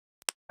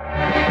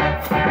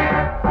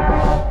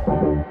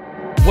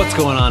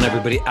What's going on,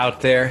 everybody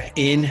out there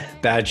in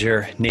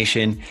Badger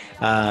Nation?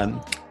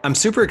 I'm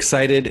super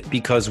excited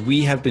because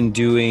we have been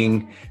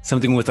doing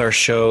something with our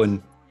show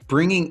and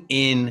bringing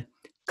in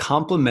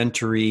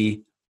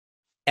complementary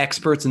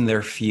experts in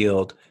their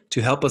field to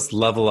help us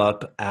level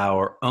up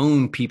our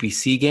own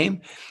PPC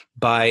game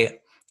by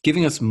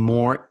giving us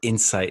more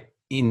insight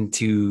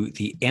into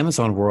the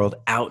Amazon world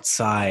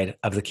outside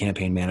of the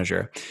campaign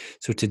manager.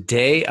 So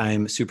today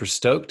I'm super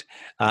stoked.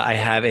 I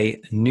have a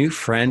new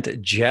friend,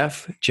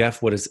 Jeff.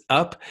 Jeff, what is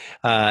up?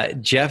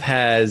 Jeff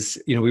has,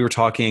 we were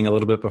talking a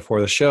little bit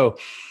before the show.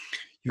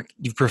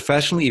 You've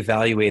professionally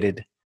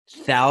evaluated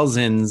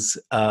thousands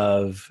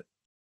of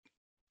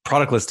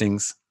product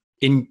listings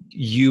in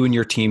you and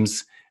your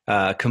team's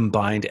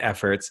combined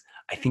efforts.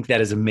 I think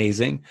that is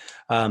amazing.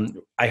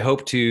 I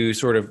hope to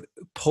sort of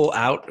pull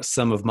out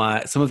some of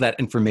that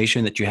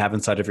information that you have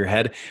inside of your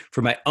head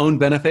for my own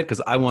benefit,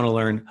 because I want to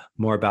learn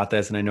more about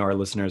this, and I know our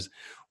listeners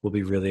will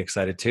be really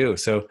excited too.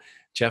 So,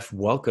 Jeff,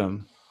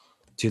 welcome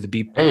to the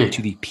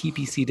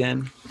PPC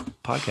Den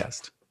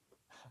podcast.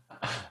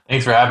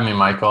 Thanks for having me,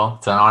 Michael.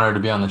 It's an honor to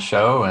be on the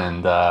show,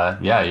 and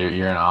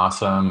you're an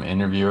awesome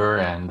interviewer,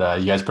 and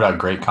you guys put out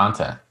great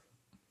content.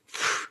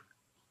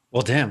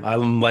 Well, damn,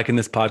 I'm liking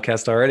this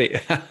podcast already.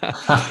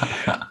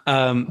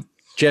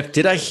 Jeff,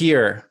 did I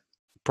hear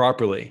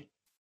properly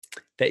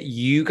that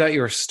you got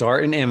your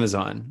start in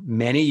Amazon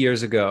many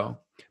years ago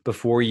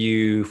before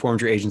you formed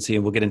your agency?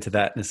 And we'll get into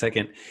that in a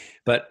second.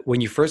 But when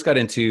you first got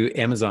into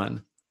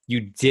Amazon,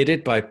 you did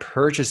it by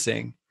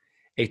purchasing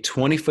a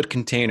 20-foot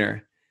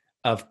container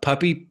of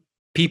puppy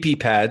PP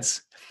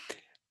pads.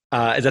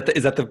 Is that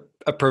the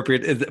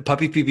appropriate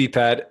puppy PP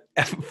pad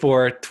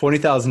for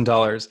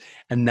 $20,000,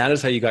 and that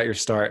is how you got your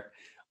start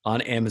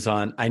on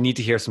Amazon? I need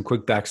to hear some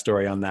quick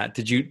backstory on that.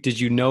 Did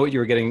you know what you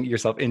were getting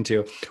yourself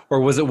into,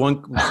 or was it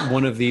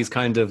one of these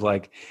kind of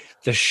like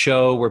the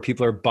show where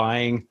people are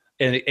buying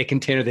a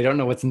container, they don't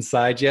know what's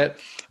inside yet,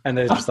 and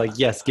they're just like,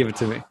 yes, give it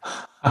to me?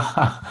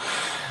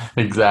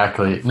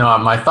 Exactly. No,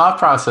 my thought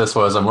process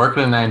was I'm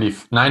working a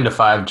 9 to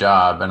 5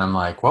 job, and I'm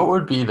like, what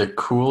would be the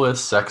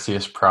coolest,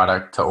 sexiest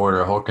product to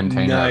order a whole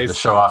container to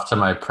show off to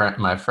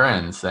my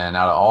friends? And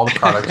out of all the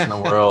products in the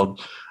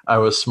world, I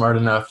was smart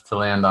enough to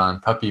land on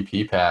puppy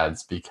pee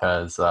pads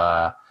because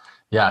I'm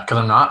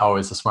not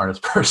always the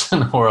smartest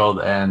person in the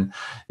world. And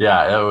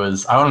yeah, it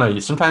was, I don't know,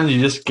 sometimes you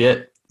just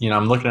get,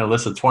 I'm looking at a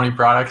list of 20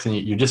 products and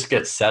you just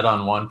get set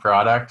on one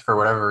product for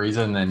whatever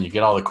reason. And then you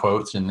get all the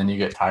quotes, and then you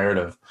get tired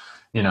of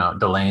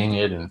delaying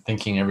it and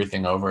thinking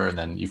everything over. And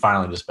then you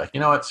finally just like, you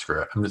know what,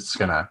 screw it. I'm just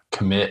going to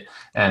commit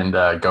and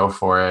go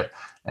for it.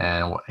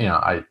 And,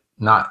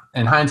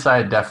 in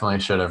hindsight,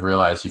 definitely should have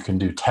realized you can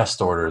do test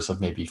orders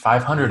of maybe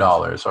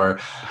 $500 or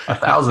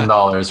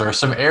 $1,000 or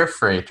some air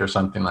freight or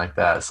something like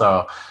that.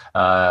 So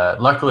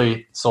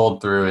luckily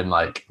sold through in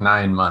like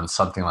 9 months,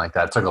 something like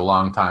that. It took a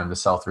long time to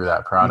sell through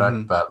that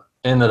product, but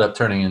ended up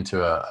turning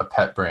into a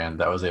pet brand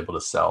that was able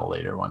to sell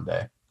later one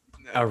day.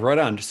 Right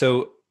on.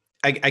 So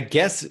I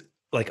guess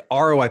like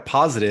ROI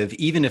positive,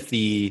 even if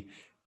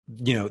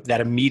that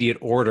immediate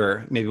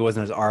order maybe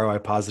wasn't as ROI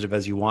positive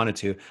as you wanted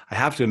to. I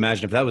have to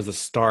imagine if that was the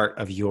start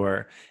of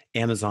your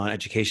Amazon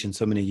education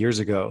so many years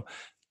ago,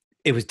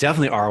 it was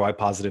definitely ROI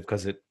positive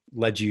because it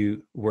led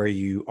you where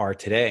you are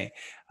today.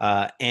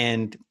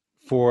 And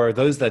for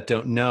those that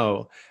don't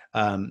know,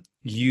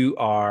 you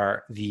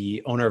are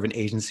the owner of an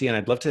agency, and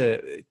I'd love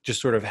to just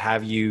sort of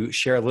have you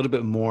share a little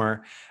bit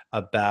more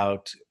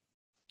about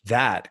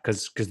that,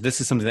 because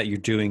this is something that you're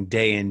doing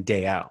day in,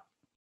 day out.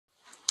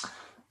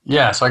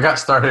 Yeah, so I got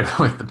started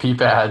with the pee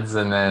pads,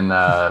 and then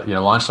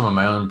launched some of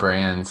my own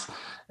brands,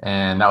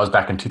 and that was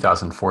back in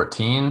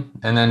 2014.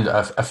 And then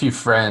a few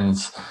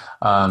friends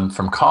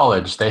from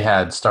college, they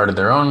had started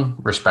their own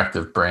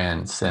respective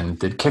brands and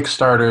did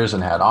Kickstarters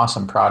and had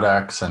awesome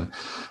products, and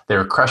they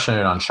were crushing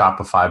it on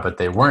Shopify, but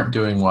they weren't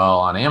doing well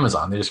on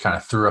Amazon. They just kind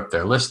of threw up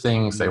their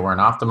listings. They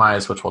weren't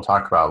optimized, which we'll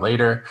talk about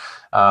later.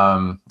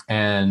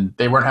 And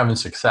they weren't having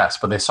success,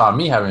 but they saw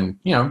me having,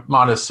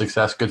 modest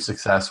success, good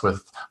success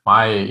with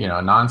my,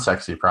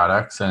 non-sexy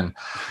products. And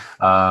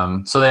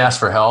so they asked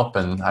for help,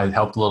 and I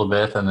helped a little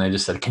bit, and they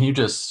just said, can you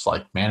just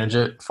like manage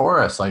it for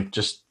us? Like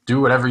just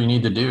do whatever you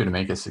need to do to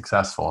make it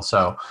successful.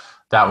 So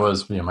that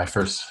was, my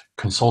first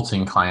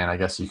consulting client, I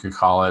guess you could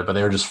call it, but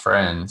they were just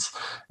friends.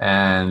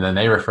 And then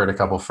they referred a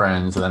couple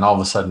friends. And then all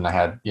of a sudden I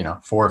had,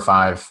 4 or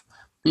 5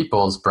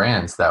 people's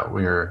brands that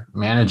we were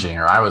managing,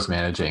 or I was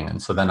managing.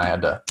 And so then I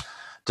had to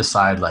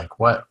decide like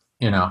what,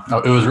 it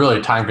was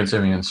really time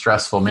consuming and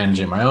stressful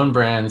managing my own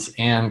brands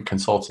and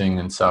consulting.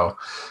 And so at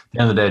the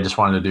end of the day, I just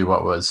wanted to do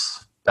what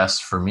was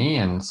best for me.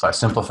 And so I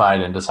simplified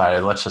and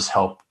decided, let's just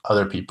help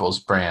other people's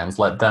brands,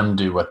 let them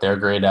do what they're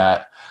great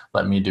at,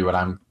 let me do what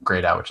I'm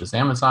great at, which is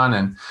Amazon.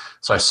 And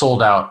so I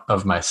sold out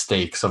of my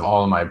stakes of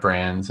all of my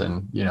brands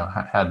and,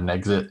 had an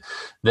exit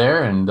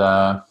there. And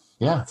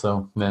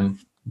so then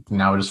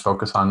now we just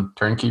focus on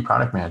turnkey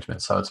product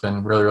management. So it's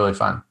been really, really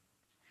fun.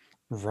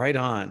 Right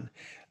on.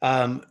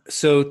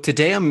 So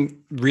today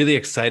I'm really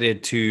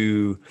excited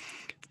to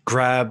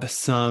grab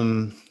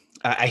some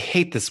I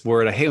hate this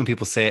word. I hate when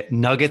people say it,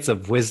 nuggets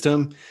of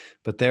wisdom,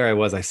 but there I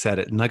was, I said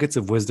it, nuggets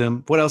of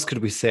wisdom. What else could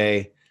we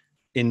say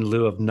in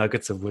lieu of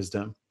nuggets of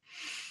wisdom?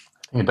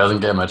 It doesn't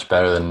get much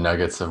better than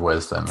nuggets of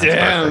wisdom. That's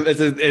Damn,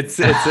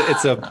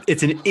 perfect.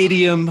 it's an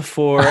idiom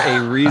for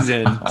a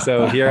reason.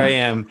 So here I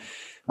am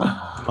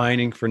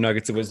mining for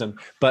nuggets of wisdom.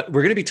 But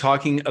we're going to be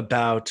talking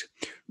about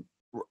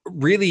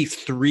really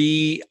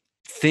three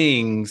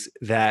things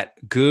that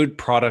good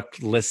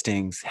product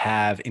listings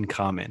have in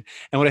common.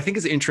 And what I think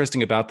is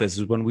interesting about this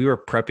is when we were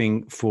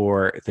prepping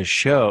for the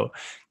show,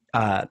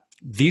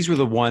 these were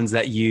the ones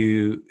that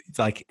you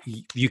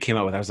came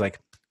up with. I was like,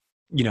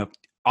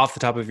 off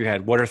the top of your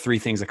head, what are three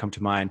things that come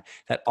to mind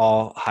that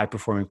all high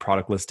performing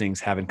product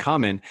listings have in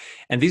common?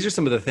 And these are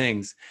some of the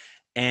things.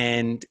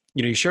 And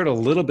you shared a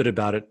little bit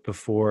about it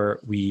before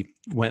we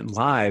went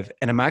live,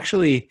 and I'm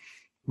actually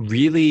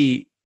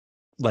really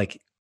like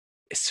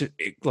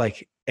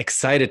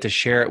excited to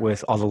share it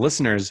with all the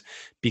listeners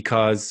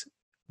because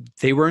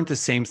they weren't the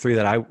same three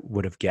that I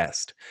would have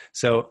guessed.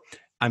 So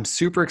I'm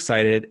super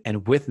excited.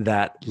 And with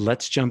that,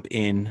 let's jump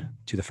in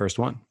to the first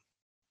one.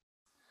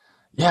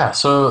 Yeah.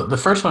 So the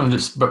first one,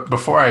 but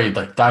before I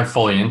dive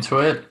fully into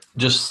it,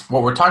 just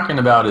what we're talking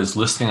about is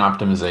listing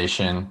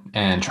optimization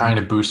and trying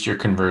to boost your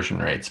conversion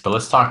rates. But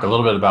let's talk a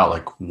little bit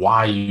about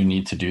why you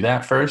need to do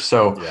that first.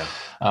 So, Yeah.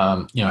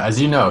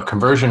 As you know,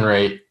 conversion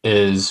rate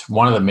is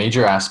one of the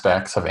major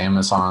aspects of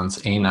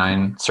Amazon's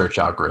A9 search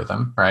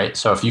algorithm, right?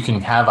 So if you can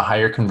have a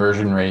higher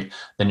conversion rate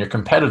than your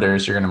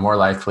competitors, you're going to more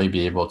likely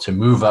be able to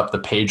move up the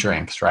page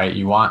ranks, right?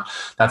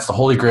 That's the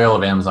holy grail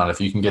of Amazon.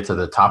 If you can get to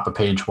the top of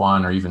page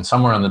one or even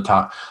somewhere on the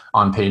top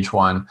on page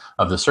one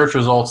of the search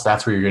results,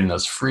 that's where you're getting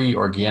those free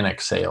organic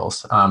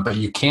sales. But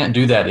you can't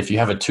do that if you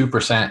have a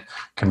 2%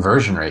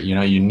 conversion rate.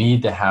 You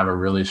need to have a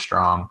really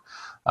strong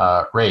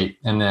rate.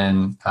 And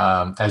then,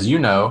 as you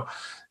know,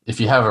 if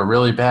you have a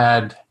really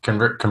bad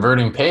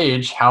converting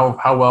page,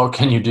 how well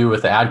can you do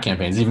with the ad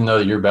campaigns? Even though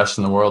you're best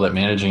in the world at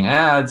managing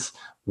ads,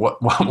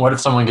 what if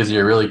someone gives you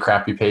a really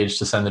crappy page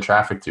to send the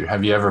traffic to?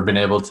 Have you ever been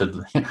able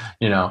to,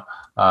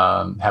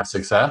 have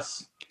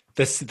success?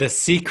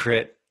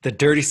 The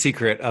dirty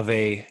secret of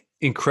a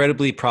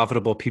incredibly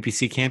profitable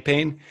PPC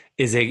campaign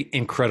is a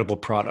incredible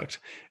product.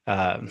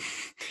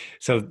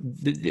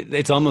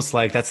 It's almost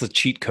like that's the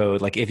cheat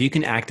code. Like if you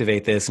can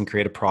activate this and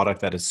create a product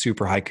that is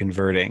super high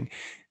converting,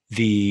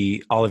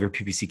 all of your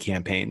PPC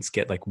campaigns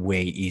get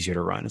way easier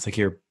to run. It's like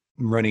you're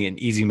running in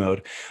easy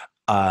mode.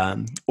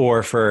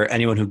 Or for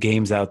anyone who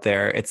games out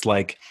there, it's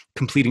like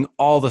completing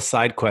all the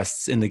side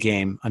quests in the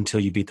game until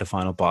you beat the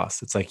final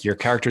boss. It's like your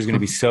character is going to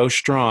be so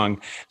strong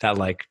that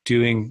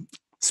doing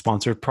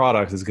sponsored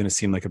products is going to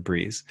seem like a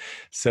breeze.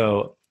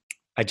 So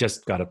I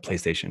just got a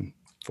PlayStation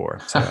 4,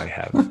 so I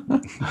have.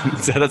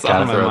 So that's all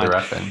Gotta in my throw the mind.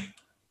 ref in.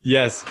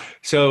 Yes.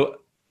 So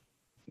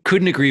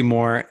couldn't agree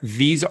more.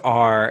 These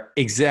are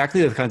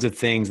exactly the kinds of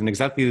things and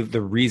exactly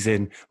the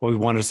reason why we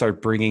wanted to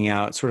start bringing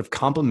out sort of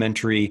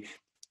complementary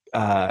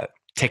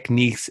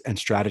techniques and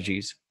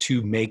strategies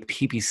to make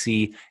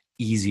PPC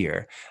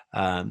easier.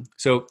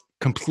 So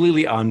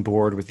completely on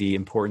board with the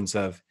importance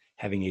of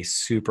having a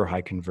super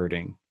high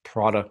converting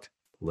product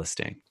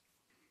listing.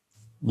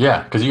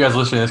 Yeah, because you guys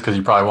listening to this because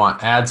you probably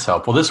want ads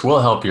help. Well, this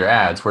will help your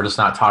ads. We're just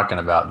not talking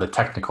about the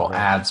technical Right.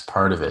 ads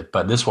part of it,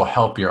 but this will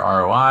help your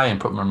ROI and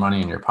put more money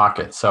in your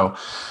pocket. So,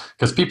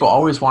 because people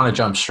always want to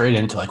jump straight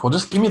into well,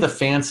 just give me the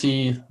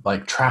fancy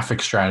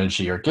traffic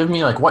strategy or give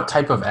me what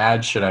type of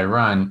ads should I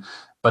run?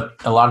 But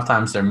a lot of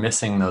times they're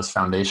missing those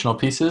foundational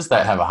pieces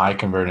that have a high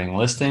converting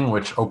listing,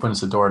 which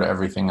opens the door to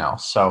everything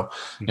else. So,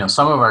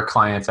 some of our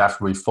clients,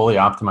 after we fully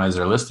optimize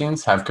their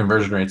listings, have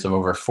conversion rates of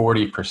over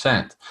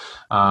 40%.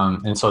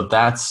 And so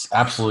that's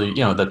absolutely,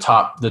 the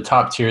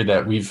top tier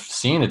that we've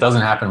seen. It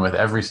doesn't happen with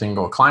every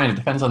single client. It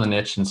depends on the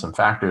niche and some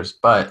factors,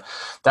 but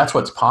that's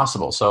what's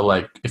possible. So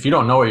if you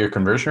don't know what your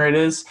conversion rate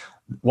is,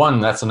 one,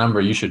 that's a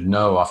number you should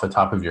know off the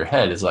top of your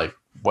head is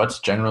what's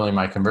generally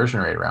my conversion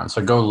rate around. So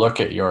go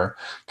look at your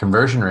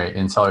conversion rate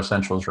in Seller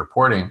Central's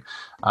reporting,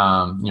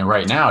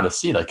 right now to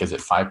see is it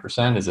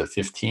 5%? Is it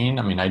 15?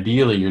 I mean,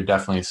 ideally you're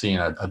definitely seeing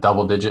a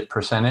double digit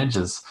percentage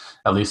is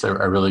at least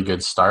a really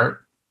good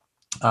start.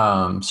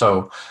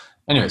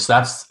 Anyways,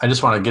 I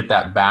just want to get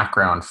that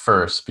background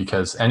first,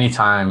 because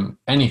anytime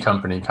any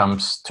company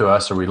comes to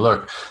us or we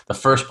look, the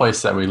first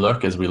place that we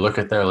look is we look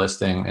at their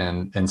listing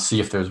and see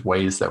if there's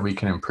ways that we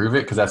can improve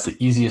it, because that's the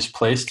easiest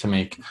place to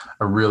make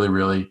a really,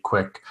 really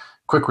quick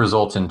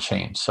result and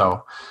change.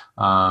 So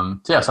so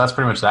that's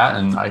pretty much that.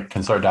 And I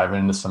can start diving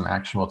into some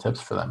actionable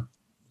tips for them.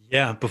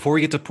 Yeah. Before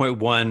we get to point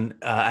one,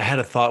 I had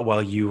a thought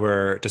while you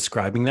were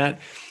describing that.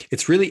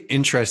 It's really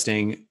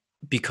interesting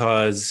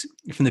because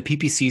from the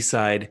PPC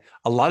side,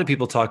 a lot of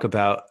people talk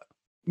about,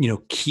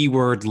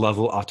 keyword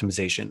level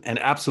optimization, and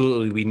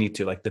absolutely we need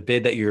to, the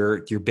bid that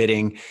you're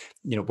bidding,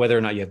 whether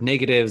or not you have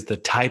negatives, the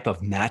type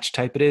of match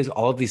type it is,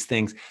 all of these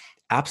things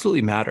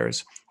absolutely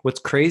matters. What's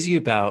crazy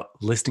about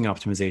listing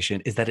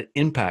optimization is that it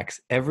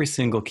impacts every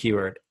single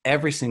keyword,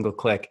 every single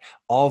click,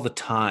 all the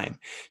time.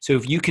 So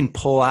if you can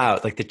pull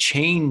out like the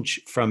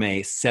change from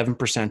a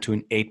 7% to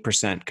an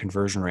 8%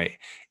 conversion rate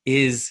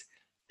is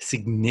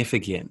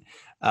significant.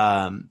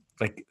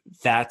 Like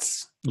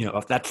that's,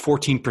 that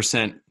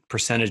 14%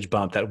 percentage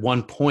bump, that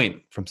 1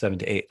 point from 7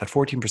 to 8, that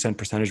 14%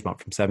 percentage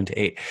bump from 7 to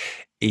 8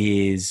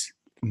 is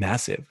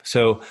massive.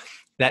 So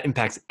that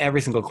impacts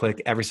every single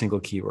click, every single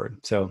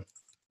keyword. So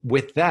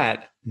with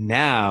that,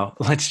 now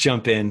let's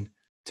jump in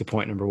to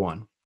point number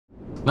 1.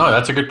 No,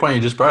 that's a good point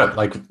you just brought up.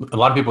 Like a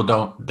lot of people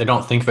don't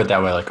think of it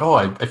that way.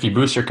 Like, if you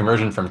boost your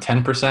conversion from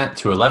 10%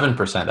 to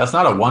 11%, that's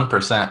not a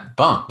 1%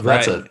 bump.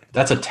 Right.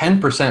 That's a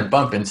 10%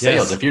 bump in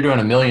sales. Yes. If you're doing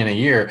 $1 million a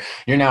year,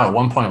 you're now at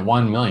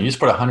 1.1 million. You just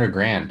put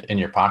 $100,000 in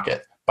your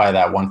pocket by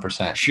that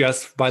 1%.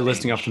 Just by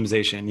listing change.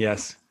 optimization.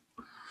 Yes.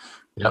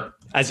 Yep.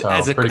 As cool.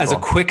 a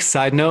quick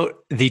side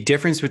note, the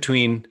difference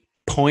between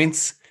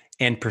points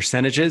and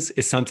percentages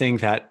is something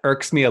that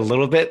irks me a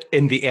little bit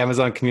in the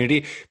Amazon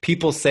community.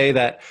 People say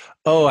that,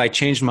 oh, I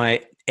changed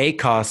my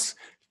ACOS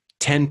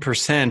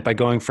 10% by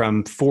going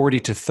from 40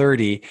 to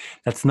 30.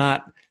 That's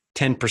not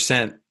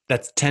 10%.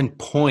 That's 10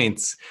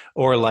 points,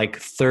 or like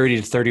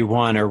 30 to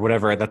 31 or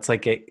whatever. That's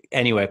like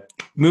anyway,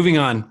 moving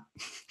on.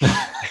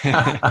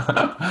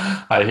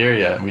 I hear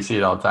you. We see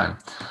it all the time.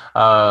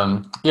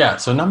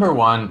 So number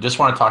 1, just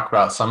want to talk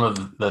about some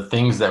of the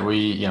things that we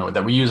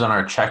use on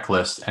our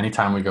checklist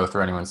anytime we go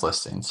through anyone's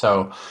listing.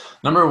 So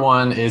number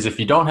 1 is, if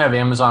you don't have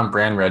Amazon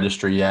brand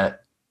registry yet,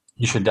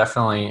 you should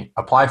definitely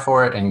apply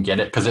for it and get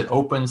it, because it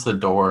opens the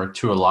door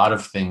to a lot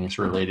of things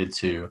related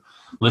to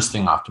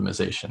listing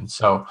optimization.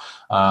 So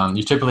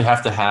you typically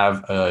have to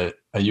have a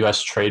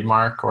US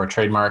trademark or a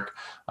trademark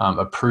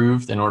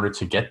approved in order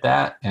to get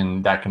that.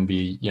 And that can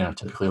be,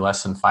 typically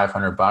less than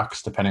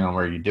 $500 depending on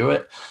where you do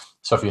it.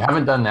 So if you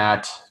haven't done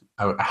that,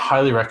 I would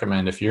highly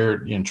recommend, if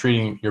you're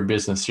treating your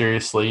business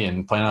seriously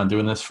and plan on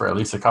doing this for at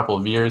least a couple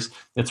of years,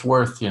 it's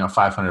worth,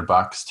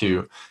 $500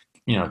 to,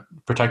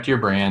 protect your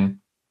brand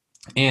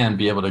and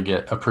be able to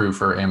get approved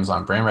for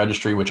Amazon brand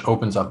registry, which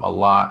opens up a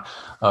lot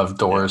of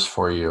doors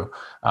for you.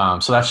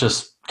 So that's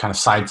just kind of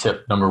side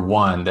tip number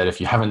 1, that if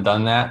you haven't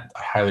done that,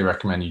 I highly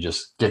recommend you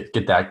just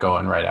get that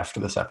going right after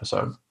this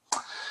episode.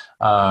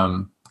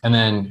 And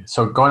then,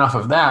 so going off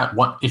of that,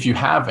 if you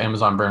have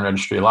Amazon brand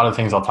registry, a lot of the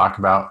things I'll talk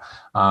about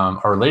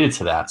are related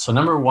to that. So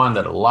number 1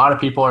 that a lot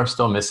of people are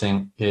still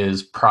missing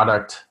is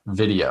product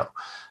video.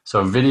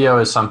 So video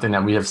is something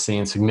that we have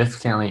seen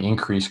significantly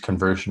increase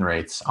conversion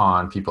rates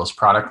on people's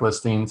product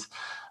listings.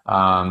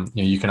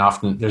 You can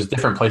often, there's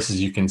different places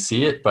you can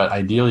see it, but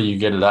ideally you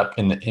get it up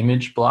in the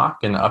image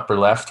block in the upper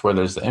left where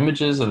there's the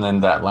images, and then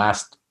that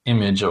last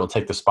image, it will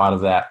take the spot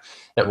of that.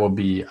 It will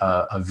be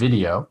a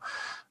video.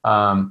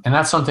 And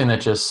that's something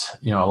that just,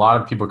 a lot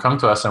of people come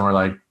to us and we're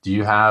like, do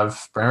you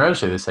have brand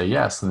registry? They say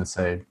yes. And they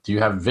say, do you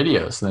have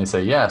videos? And they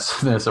say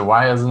yes. And they say,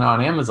 why isn't it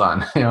on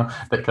Amazon?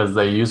 Because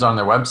they use it on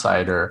their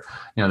website, or,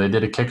 they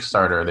did a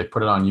Kickstarter, they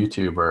put it on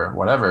YouTube or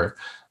whatever.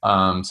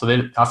 So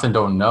they often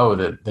don't know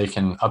that they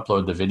can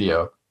upload the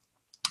video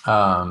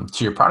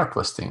to your product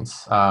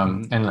listings.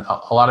 And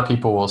a lot of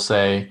people will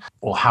say,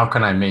 well, how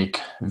can I make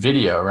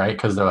video, right?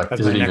 Because they're like,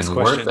 That's is it even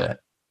worth it?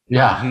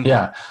 Yeah,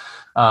 yeah.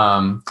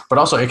 But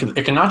also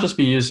it can not just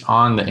be used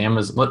on the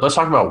Amazon. Let's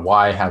talk about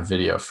why have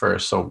video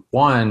first. So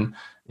 1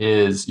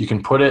 is you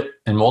can put it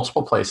in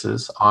multiple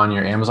places on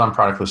your Amazon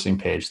product listing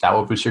page. That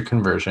will boost your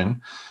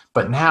conversion.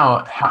 But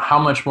now, how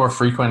much more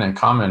frequent and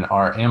common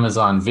are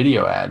Amazon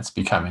video ads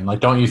becoming? Like,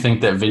 don't you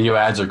think that video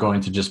ads are going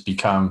to just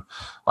become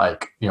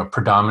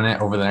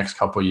predominant over the next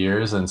couple of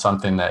years, and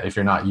something that if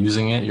you're not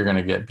using it, you're going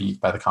to get beat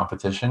by the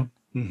competition?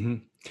 Mm-hmm.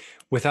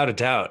 Without a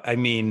doubt. I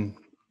mean,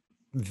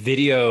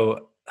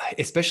 video,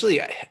 especially,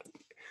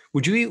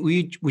 would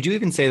you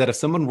even say that if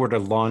someone were to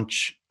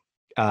launch,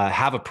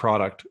 have a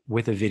product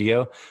with a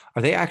video,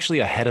 are they actually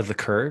ahead of the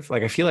curve?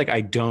 Like, I feel like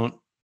I don't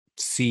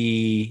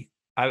see.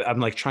 I'm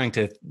like trying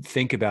to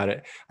think about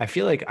it. I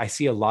feel like I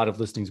see a lot of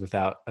listings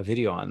without a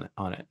video on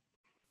it.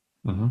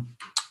 Mm-hmm.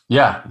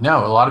 Yeah,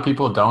 no, a lot of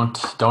people don't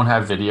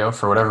have video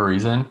for whatever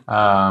reason.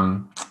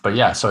 But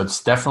yeah, so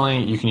it's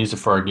definitely, you can use it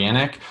for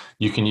organic.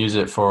 You can use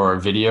it for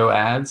video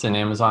ads in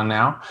Amazon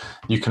now.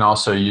 You can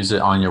also use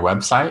it on your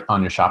website, on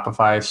your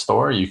Shopify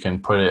store. You can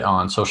put it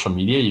on social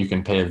media. You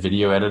can pay a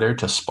video editor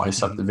to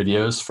splice up the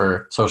videos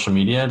for social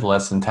media,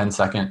 less than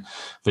 10-second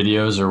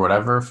videos or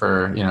whatever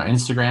for,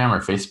 Instagram or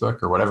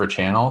Facebook or whatever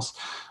channels.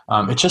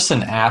 It's just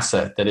an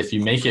asset that if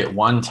you make it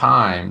one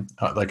time,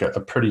 like a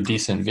pretty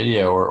decent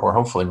video, or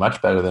hopefully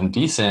much better than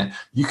decent,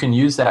 you can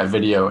use that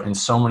video in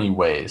so many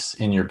ways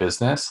in your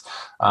business.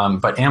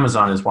 But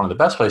Amazon is one of the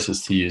best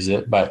places to use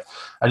it. But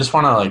I just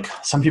want to,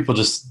 some people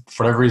just,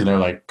 for whatever reason,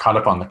 they're caught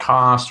up on the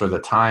cost or the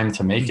time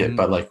to make it.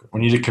 But we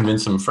need to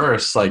convince them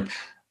first,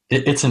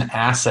 it's an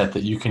asset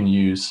that you can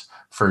use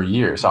for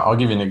years. I'll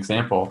give you an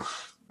example.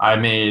 I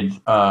made,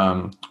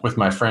 with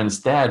my friend's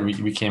dad,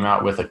 we came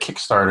out with a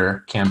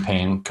Kickstarter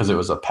campaign because it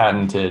was a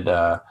patented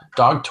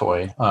dog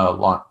toy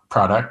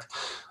product.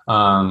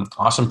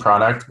 Awesome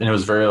product, and it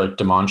was very like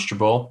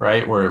demonstrable,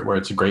 right? Where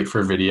it's great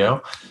for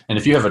video. And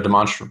if you have a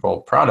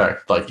demonstrable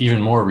product, like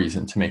even more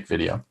reason to make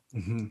video.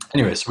 Mm-hmm.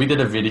 Anyways, we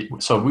did a video.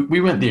 So we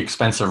went the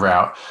expensive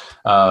route.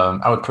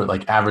 I would put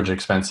like average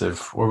expensive.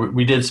 Where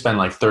we did spend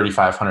like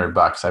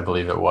 $3,500, I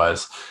believe it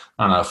was,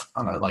 on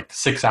a like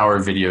 6 hour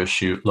video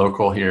shoot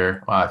local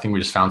here. I think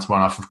we just found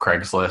someone off of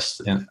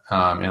Craigslist in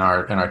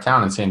our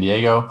town in San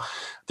Diego.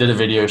 Did a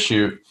video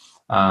shoot.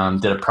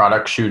 Did a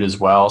product shoot as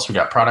well. So we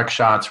got product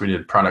shots. We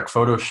did a product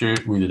photo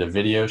shoot. We did a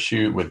video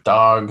shoot with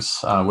dogs,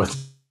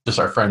 with just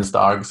our friends'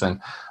 dogs and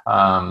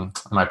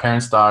my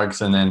parents'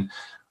 dogs, and then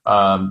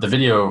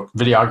the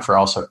videographer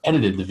also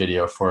edited the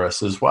video for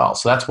us as well.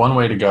 So that's one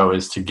way to go,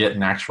 is to get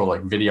an actual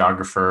like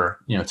videographer,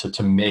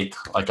 to make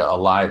like a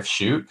live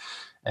shoot.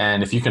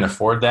 And if you can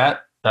afford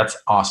that, that's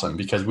awesome,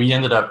 because we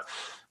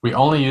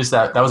only used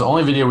that. That was the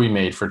only video we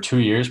made for 2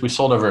 years. We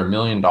sold over $1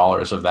 million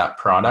of that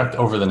product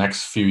over the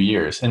next few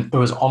years. And it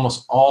was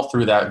almost all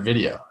through that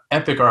video.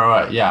 Epic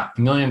ROI. Yeah. $1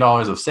 million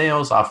of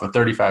sales off of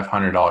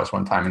 $3,500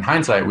 one time. In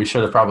hindsight, we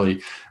should have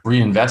probably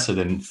reinvested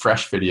in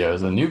fresh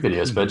videos and new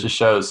videos, but it just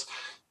shows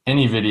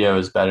any video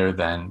is better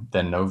than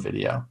no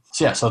video.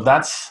 So yeah, so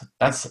that's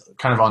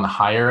kind of on the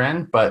higher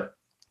end. But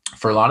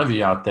for a lot of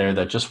you out there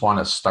that just want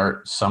to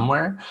start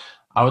somewhere,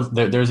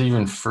 there's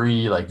even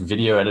free like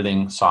video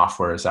editing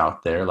softwares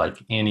out there like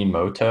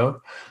Animoto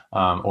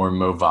or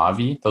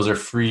Movavi. Those are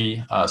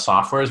free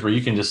softwares where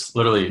you can just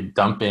literally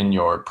dump in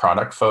your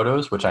product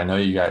photos, which I know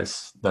you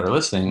guys that are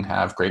listening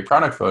have great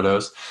product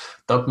photos.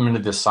 Dump them into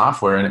this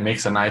software and it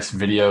makes a nice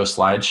video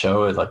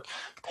slideshow. It like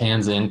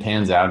pans in,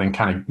 pans out, and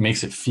kind of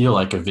makes it feel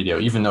like a video,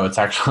 even though it's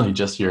actually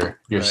just your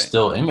right.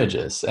 still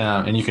images.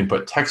 And you can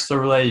put text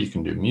overlay, you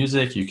can do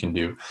music, you can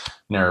do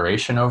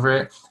narration over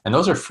it. And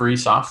those are free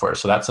software.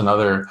 So that's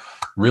another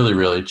really,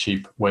 really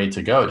cheap way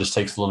to go. It just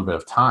takes a little bit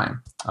of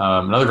time.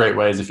 Another great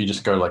way is if you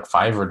just go to like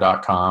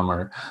Fiverr.com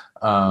or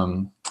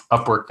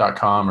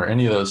Upwork.com or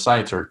any of those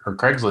sites or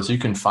Craigslist, you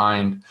can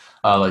find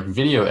like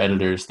video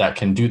editors that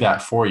can do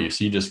that for you.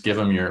 So you just give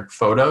them your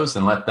photos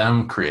and let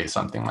them create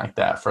something like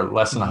that for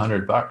less than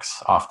 $100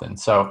 often.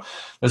 So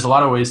there's a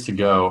lot of ways to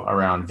go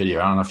around video.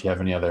 I don't know if you have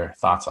any other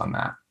thoughts on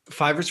that.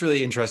 Fiverr's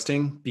really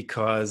interesting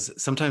because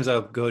sometimes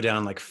I'll go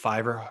down like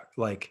Fiverr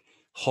like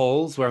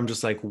holes where I'm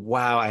just like,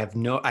 wow, I had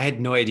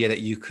no idea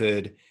that you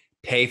could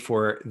pay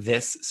for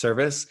this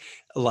service.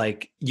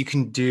 Like you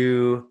can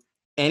do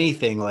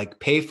anything, like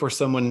pay for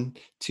someone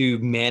to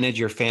manage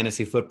your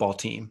fantasy football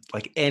team,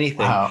 like anything.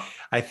 Wow.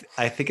 I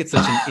think it's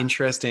such an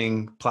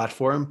interesting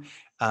platform.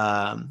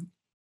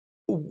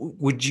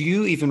 Would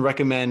you even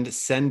recommend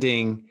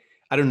sending,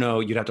 I don't know,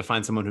 you'd have to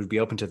find someone who'd be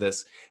open to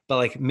this, but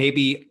like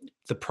maybe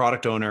the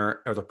product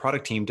owner or the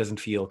product team doesn't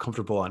feel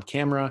comfortable on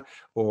camera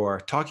or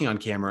talking on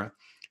camera.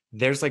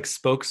 There's like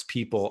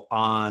spokespeople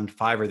on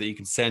Fiverr that you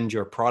can send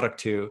your product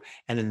to,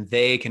 and then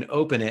they can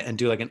open it and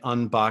do like an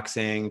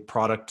unboxing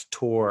product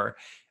tour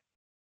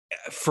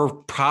for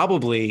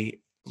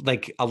probably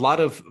like a lot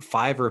of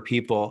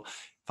people,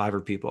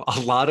 a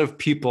lot of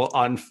people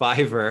on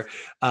Fiverr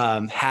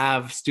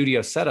have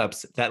studio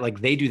setups that like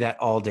they do that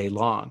all day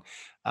long.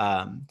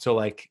 So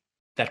like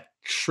that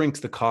shrinks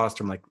the cost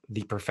from like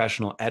the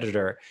professional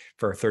editor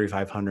for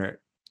 $3,500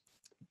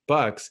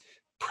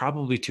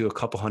 probably to a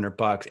couple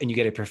 $100, and you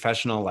get a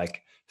professional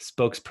like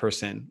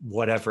spokesperson,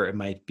 whatever it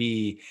might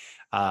be.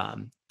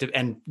 And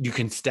you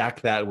can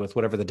stack that with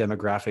whatever the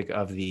demographic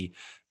of the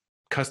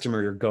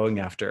customer you're going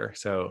after.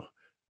 So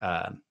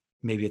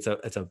maybe it's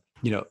a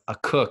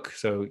cook.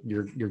 So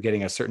you're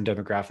getting a certain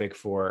demographic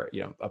for,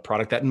 a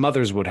product that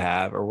mothers would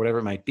have or whatever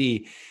it might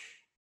be.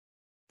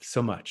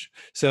 So much.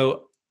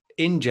 So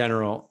in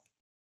general,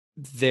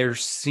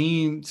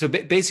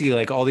 basically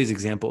like all these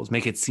examples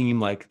make it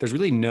seem like there's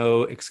really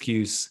no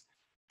excuse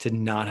to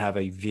not have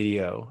a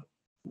video,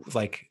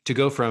 like to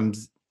go from,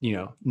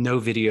 no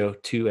video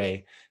to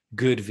a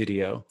good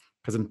video.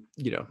 Because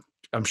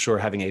I'm sure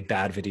having a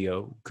bad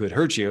video could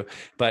hurt you,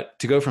 but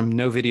to go from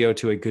no video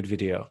to a good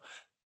video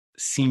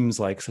seems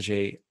like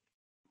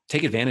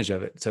take advantage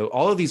of it. So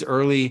all of these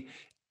early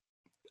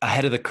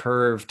ahead of the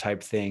curve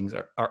type things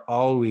are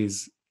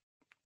always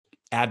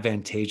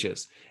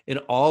advantageous in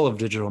all of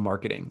digital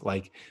marketing.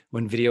 Like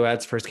when video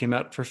ads first came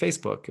out for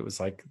Facebook, it was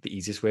like the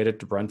easiest way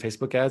to run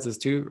Facebook ads is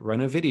to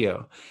run a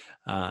video.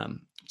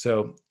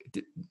 So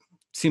it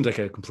seems like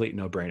a complete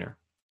no-brainer.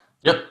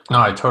 Yep.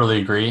 No, I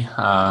totally agree.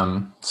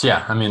 So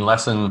yeah, I mean,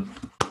 lesson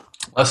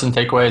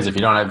takeaways, if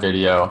you don't have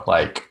video,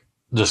 like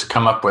just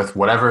come up with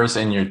whatever's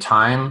in your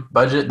time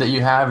budget that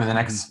you have in the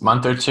next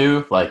month or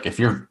two. Like if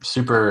you're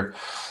super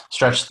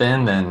stretched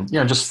thin, then,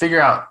 just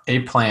figure out a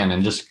plan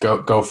and just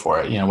go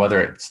for it.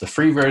 Whether it's the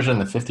free version,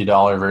 the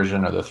 $50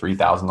 version, or the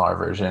 $3,000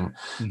 version,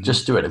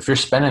 just do it. If you're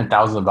spending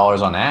thousands of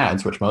dollars on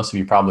ads, which most of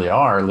you probably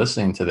are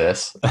listening to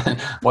this,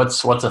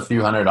 what's a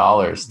few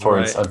 $100s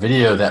towards a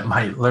video that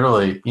might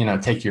literally,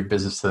 take your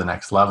business to the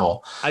next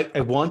level?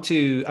 I want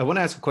to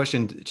ask a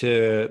question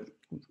to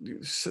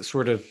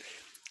sort of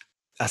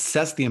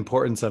assess the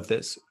importance of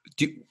this.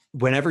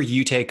 Whenever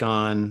you take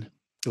on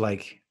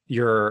like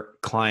your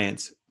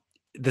clients,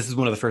 this is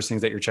one of the first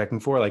things that you're checking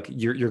for. Like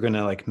you're going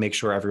to like make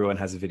sure everyone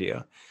has a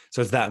video.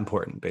 So it's that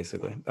important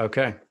basically.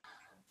 Okay,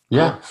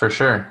 Yeah, cool. for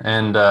sure.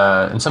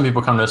 And some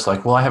people come to us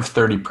like, well, I have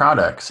 30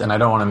 products and I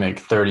don't want to make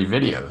 30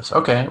 videos.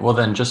 Okay, well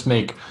then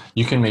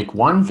you can make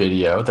one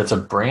video that's a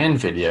brand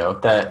video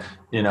that,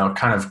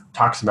 kind of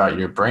talks about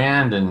your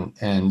brand,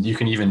 and you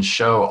can even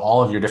show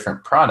all of your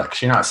different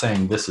products. You're not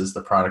saying this is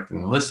the product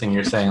in the listing.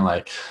 You're saying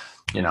like,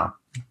 you know,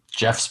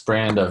 Jeff's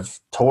brand of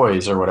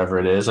toys or whatever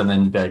it is. And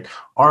then be like,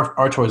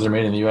 our toys are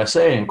made in the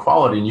USA and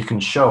quality. And you can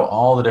show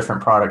all the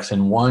different products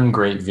in one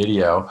great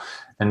video.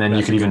 And then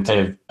you could even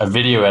pay a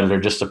video editor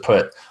just to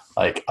put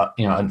like,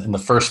 in the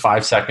first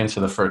 5 seconds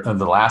or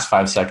the last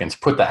 5 seconds,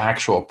 put the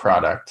actual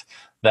product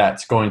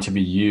that's going to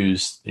be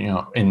used,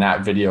 in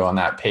that video on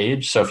that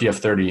page. So if you have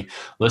 30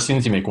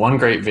 listings, you make one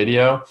great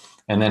video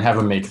and then have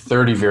them make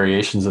 30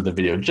 variations of the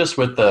video just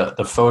with the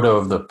photo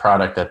of the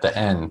product at the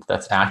end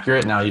that's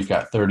accurate. Now you've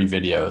got 30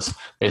 videos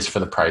based for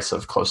the price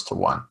of close to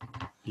one.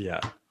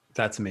 Yeah,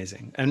 that's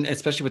amazing. And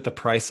especially with the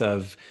price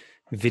of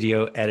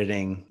video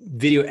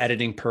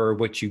editing per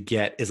what you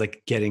get is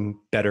like getting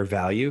better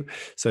value.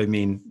 So, I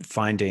mean,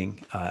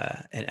 finding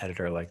an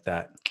editor like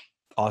that.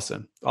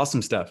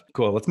 Awesome stuff.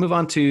 Cool. Let's move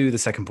on to the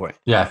second point.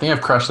 Yeah, I think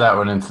I've crushed that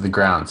one into the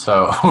ground.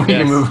 So we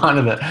can move on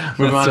to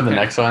the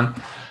next one.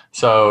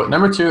 So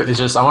number 2 is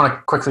just, I want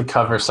to quickly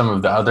cover some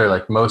of the other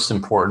like most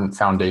important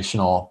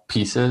foundational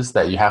pieces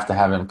that you have to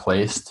have in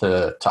place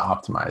to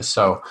optimize.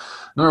 So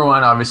number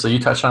 1, obviously you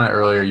touched on it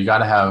earlier. You got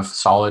to have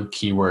solid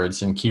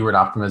keywords and keyword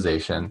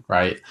optimization,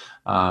 right?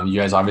 You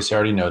guys obviously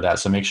already know that.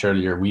 So make sure that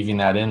you're weaving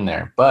that in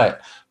there,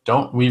 but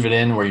don't weave it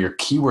in where you're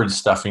keyword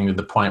stuffing to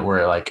the point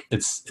where like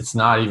it's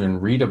not even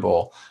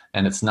readable.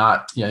 And it's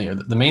not,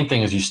 the main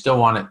thing is you still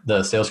want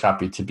the sales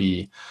copy to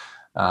be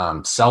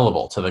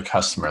sellable to the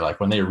customer. Like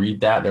when they read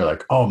that, they're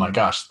like, oh my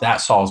gosh,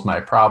 that solves my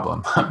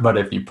problem. But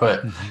if you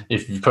put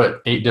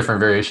 8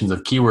 different variations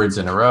of keywords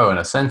in a row in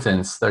a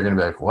sentence, they're going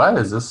to be like, what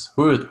is this?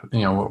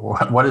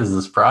 What is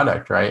this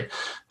product? Right.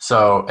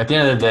 So at the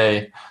end of the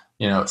day,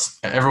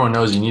 everyone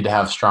knows you need to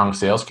have strong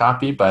sales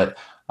copy, but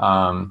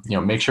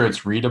make sure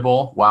it's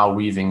readable while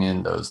weaving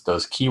in those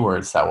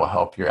keywords that will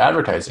help your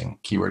advertising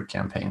keyword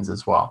campaigns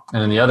as well.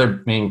 And then the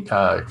other main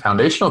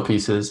foundational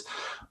pieces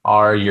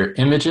are your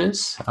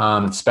images,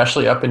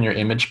 especially up in your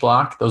image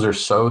block. Those are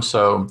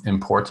so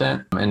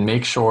important. And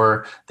make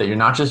sure that you're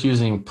not just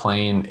using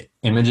plain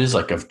images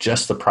like of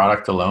just the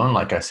product alone.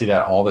 Like I see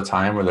that all the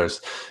time where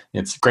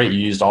it's great you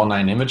used all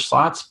 9 image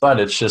slots, but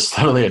it's just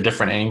totally a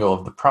different angle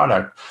of the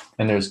product.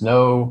 And there's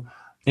no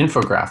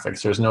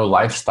infographics, there's no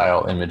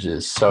lifestyle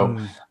images. So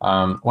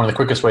one of the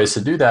quickest ways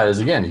to do that is,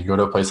 again, you go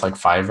to a place like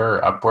Fiverr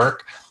or Upwork,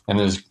 and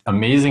there's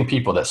amazing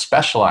people that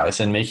specialize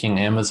in making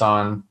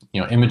Amazon,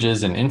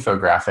 images and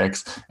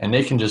infographics, and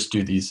they can just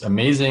do these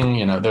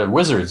amazing, they're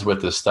wizards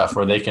with this stuff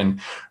where they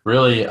can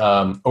really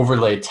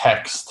overlay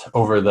text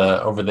over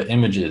the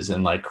images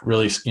and like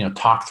really,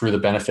 talk through the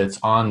benefits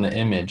on the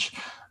image.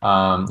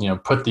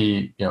 Put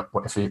the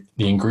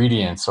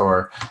ingredients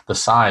or the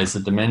size, the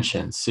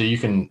dimensions. So you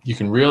can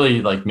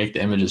really like make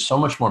the images so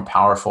much more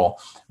powerful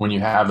when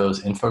you have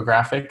those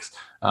infographics.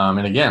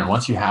 And again,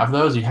 once you have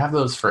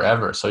those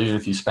forever. So even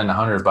if you spend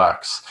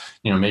 $100,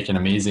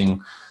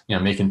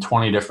 making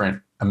 20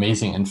 different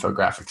amazing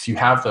infographics, you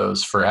have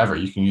those forever.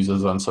 You can use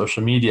those on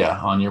social media,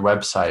 on your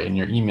website, in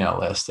your email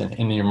list, and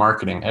in your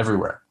marketing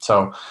everywhere.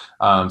 So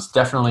it's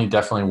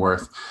definitely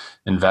worth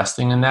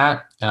investing in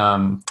that.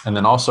 And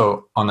then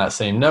also on that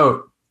same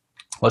note,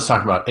 let's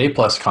talk about A+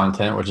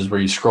 content, which is where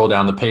you scroll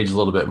down the page a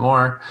little bit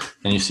more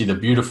and you see the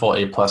beautiful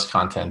A+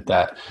 content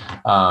that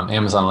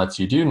Amazon lets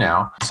you do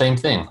now. Same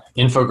thing,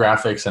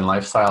 infographics and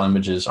lifestyle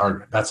images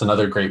that's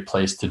another great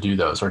place to do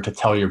those or to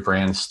tell your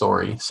brand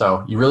story.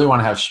 So you really want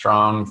to have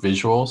strong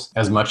visuals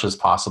as much as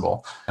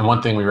possible. And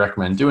one thing we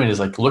recommend doing is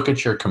like look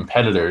at your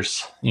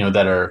competitors,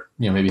 that are,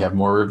 maybe have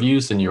more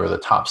reviews than you or the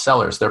top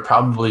sellers. They're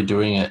probably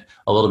doing it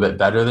a little bit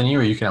better than you,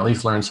 or you can at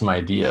least learn some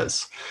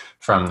ideas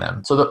from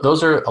them. So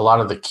those are a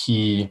lot of the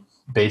key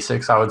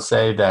basics, I would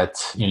say,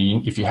 that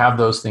if you have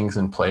those things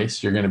in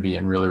place, you're going to be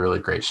in really, really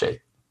great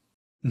shape.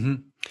 Mm-hmm.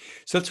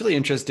 So that's really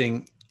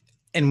interesting.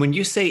 And when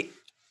you say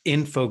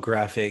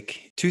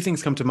infographic, 2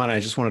 things come to mind. I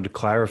just wanted to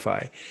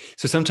clarify.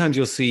 So sometimes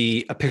you'll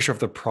see a picture of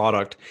the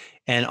product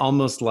and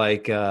almost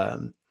like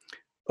an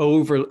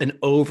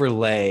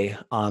overlay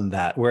on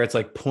that, where it's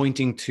like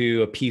pointing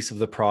to a piece of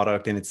the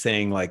product and it's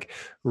saying like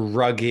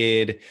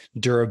rugged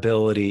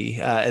durability,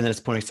 and then it's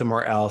pointing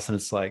somewhere else and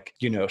it's like,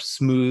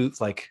 smooth,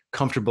 like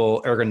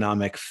comfortable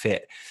ergonomic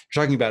fit.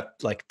 You're talking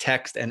about like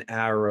text and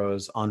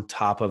arrows on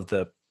top of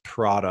the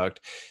product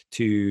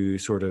to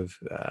sort of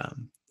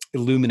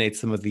illuminate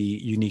some of the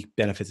unique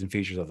benefits and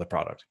features of the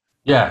product.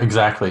 Yeah,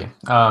 exactly.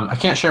 I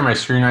can't share my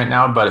screen right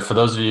now, but for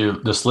those of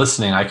you just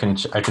listening,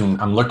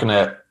 I'm looking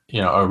at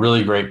a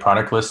really great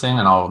product listing,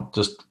 and I'll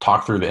just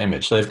talk through the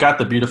image. So they've got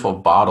the beautiful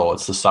bottle.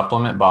 It's the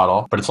supplement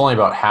bottle, but it's only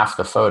about half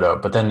the photo.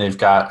 But then they've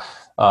got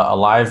a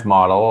live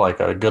model, like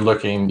a good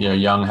looking,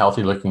 young,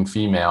 healthy looking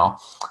female.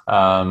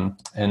 And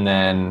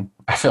then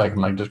I feel like I'm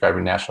like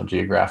describing National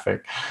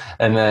Geographic.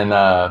 And then,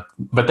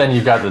 but then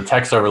you've got the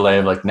text overlay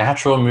of like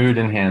natural mood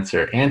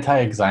enhancer,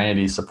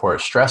 anti-anxiety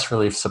support, stress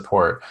relief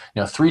support,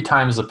 3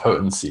 times the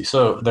potency.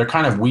 So they're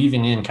kind of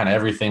weaving in kind of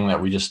everything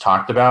that we just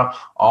talked about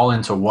all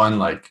into one,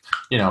 like,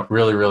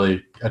 really,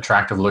 really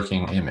attractive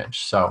looking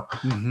image. So,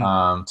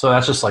 Mm-hmm. so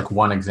that's just like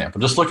one example.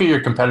 Just look at your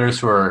competitors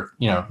who are,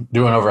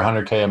 doing over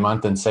 100K a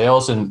month in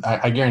sales. And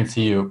I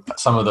guarantee you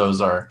some of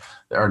those are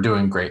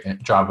doing great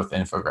job with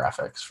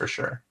infographics for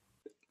sure.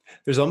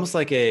 There's almost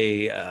like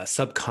a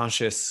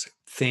subconscious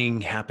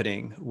thing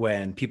happening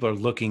when people are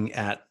looking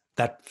at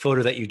that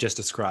photo that you just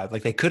described.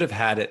 Like they could have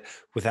had it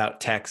without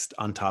text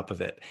on top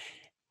of it.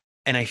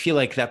 And I feel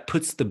like that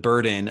puts the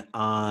burden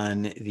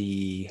on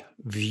the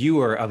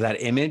viewer of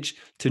that image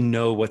to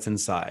know what's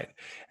inside.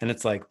 And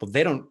it's like, well,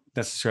 they don't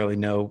necessarily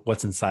know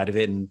what's inside of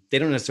it, and they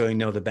don't necessarily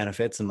know the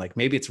benefits. And like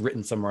maybe it's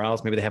written somewhere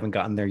else, maybe they haven't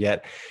gotten there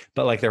yet,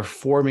 but like they're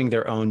forming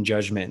their own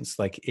judgments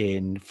like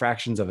in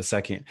fractions of a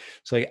second.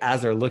 So like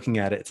as they're looking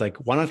at it, it's like,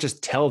 why not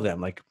just tell them,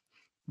 like,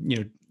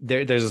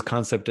 there's this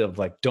concept of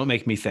like, don't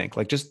make me think,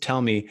 like, just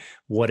tell me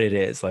what it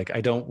is. Like,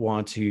 I don't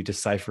want to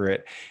decipher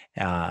it.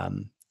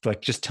 Like,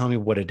 just tell me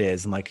what it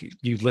is. And like,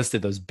 you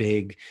listed those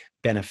big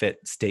benefit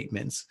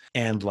statements,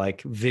 and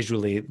like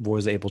visually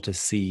was able to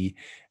see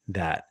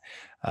that.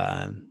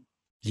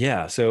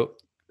 Yeah. So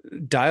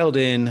dialed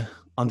in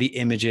on the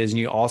images. And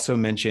you also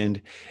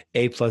mentioned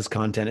A+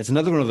 content. It's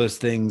another one of those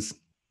things,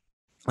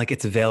 like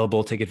it's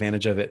available, take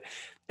advantage of it.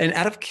 And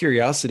out of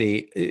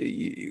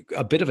curiosity,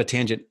 a bit of a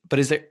tangent, but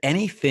is there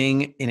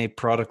anything in a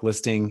product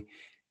listing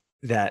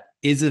that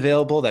is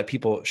available that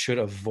people should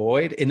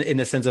avoid in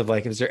the sense of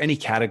like, is there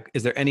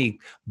any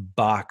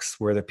box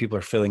where the people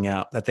are filling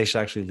out that they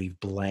should actually leave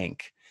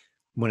blank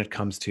when it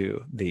comes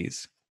to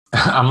these?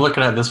 I'm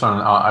looking at this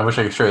one. I wish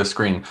I could share the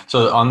screen.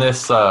 So on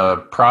this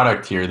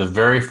product here, the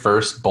very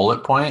first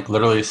bullet point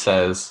literally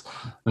says,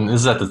 and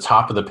this is at the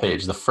top of the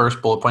page, the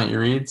first bullet point you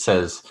read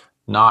says,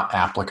 not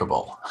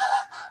applicable.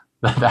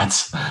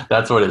 That's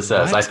what it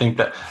says. I What? think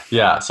that,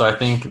 yeah. So I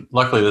think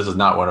luckily this is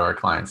not one of our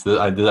clients.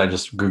 I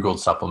just Googled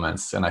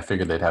supplements and I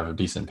figured they'd have a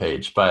decent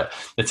page, but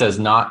it says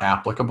not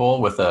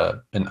applicable with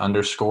an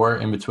underscore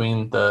in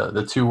between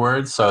the two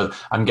words. So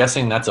I'm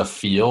guessing that's a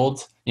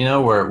field,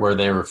 where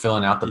they were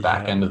filling out the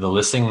back Yeah. end of the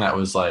listing that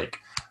was like,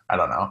 I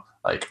don't know,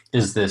 like,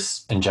 is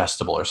this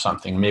ingestible or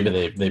something?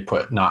 Maybe they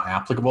put not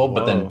applicable,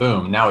 but then Whoa.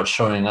 boom, now it's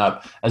showing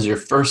up as your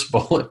first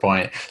bullet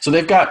point. So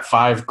they've got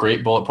 5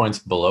 great bullet points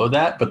below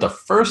that, but the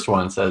first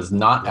one says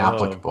not Whoa.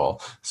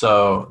 applicable.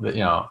 So,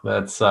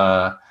 that's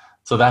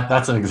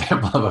that's an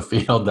example of a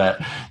field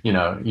that, you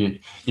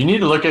need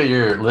to look at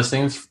your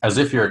listings as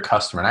if you're a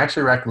customer. And I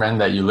actually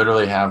recommend that you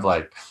literally have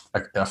like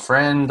a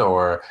friend,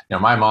 or,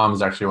 my mom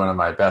is actually one of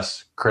my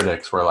best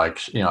critics, where like,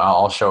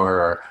 I'll show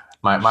her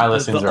my The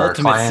listings are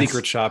ultimate clients.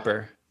 secret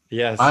shopper. My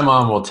Yes.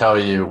 mom will tell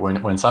you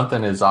when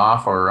something is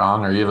off or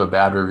wrong or you have a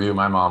bad review.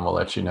 My mom will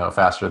let you know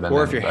faster than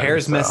Or if your anybody.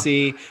 hair's So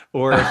messy,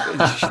 or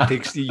if she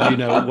thinks,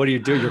 what do you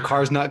do? Your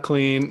car's not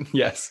clean.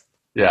 Yes.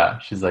 yeah,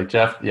 she's like,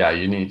 Jeff, yeah,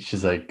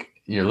 she's like,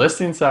 your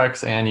listing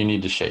sucks and you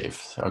need to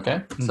shave.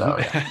 Okay. So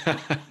yeah.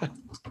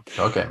 Mhm.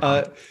 Okay,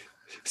 uh, mom.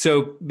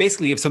 so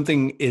basically, if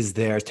something is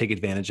there, take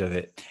advantage of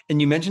it. And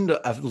you mentioned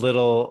a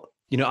little,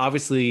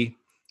 obviously,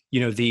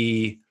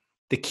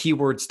 the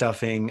keyword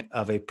stuffing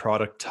of a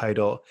product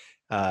title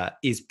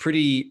is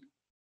pretty,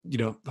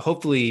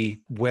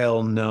 hopefully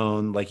well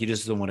known. Like you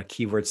just don't want to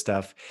keyword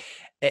stuff.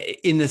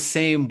 In the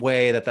same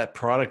way that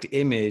product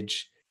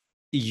image,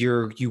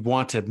 you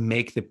want to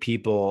make the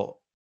people,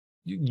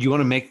 you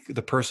want to make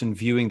the person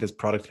viewing this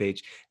product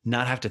page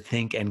not have to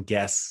think and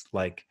guess,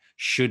 like,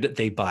 should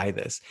they buy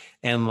this?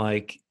 And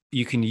like,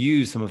 you can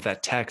use some of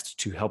that text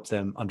to help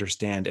them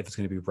understand if it's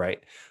going to be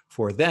right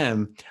for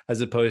them,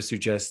 as opposed to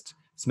just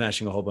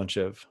smashing a whole bunch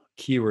of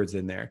keywords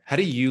in there. How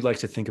do you like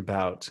to think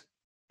about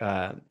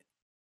uh,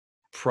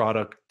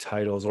 product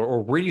titles,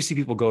 or where do you see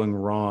people going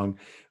wrong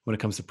when it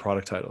comes to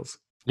product titles?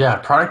 Yeah,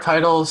 product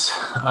titles.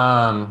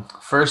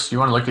 First, you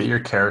want to look at your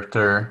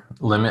character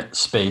limit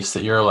space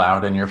that you're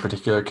allowed in your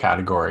particular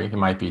category. It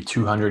might be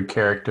 200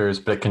 characters,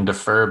 but it can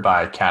differ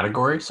by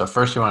category. So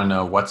first, you want to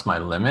know what's my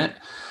limit.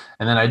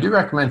 And then I do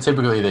recommend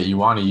typically that you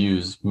want to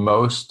use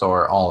most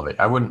or all of it.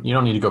 You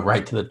don't need to go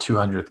right to the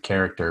 200th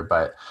character,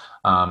 but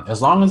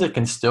as long as it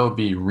can still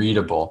be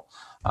readable.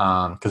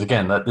 Because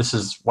again, this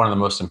is one of the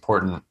most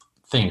important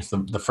things.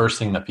 The first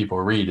thing that people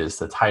read is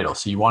the title.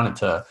 So you want it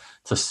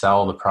to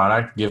sell the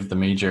product, give the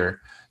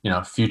major,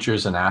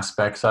 features and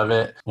aspects of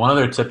it. One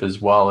other tip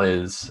as well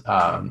is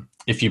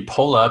if you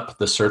pull up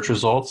the search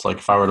results, like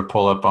if I were to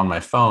pull up on my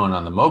phone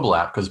on the mobile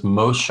app, because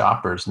most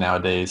shoppers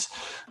nowadays,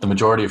 the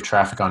majority of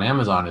traffic on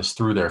Amazon is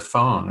through their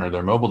phone or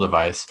their mobile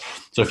device.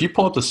 So if you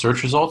pull up the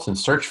search results and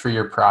search for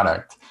your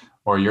product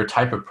or your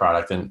type of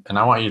product, and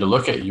I want you to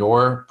look at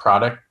your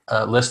product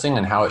listing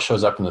and how it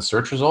shows up in the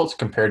search results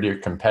compared to your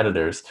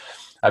competitors,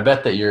 I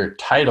bet that your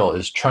title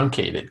is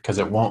truncated because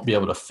it won't be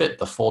able to fit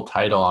the full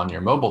title on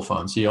your mobile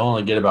phone. So you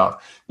only get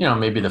about,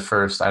 maybe the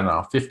first, I don't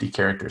know, 50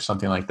 characters,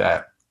 something like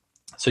that.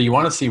 So you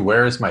want to see,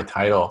 where is my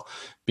title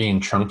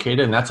being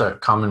truncated? And that's a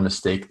common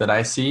mistake that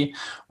I see,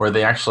 where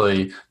they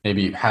actually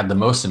maybe had the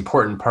most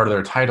important part of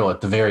their title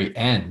at the very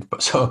end.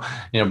 But so,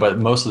 but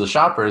most of the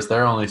shoppers,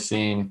 they're only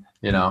seeing,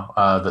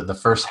 the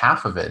first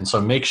half of it. And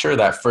so make sure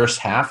that first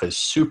half is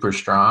super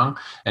strong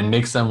and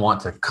makes them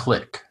want to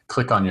click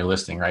on your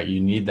listing, right?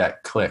 You need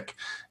that click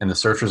in the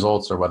search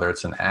results, or whether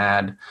it's an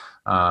ad.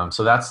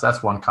 So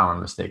that's one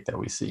common mistake that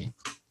we see.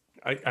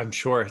 I'm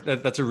sure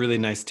that's a really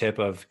nice tip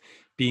of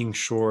being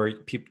sure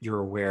you're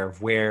aware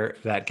of where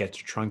that gets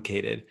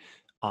truncated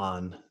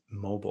on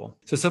mobile.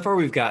 So far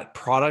we've got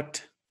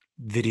product,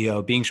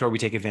 video, being sure we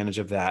take advantage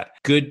of that.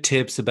 Good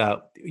tips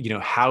about,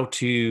 how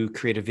to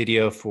create a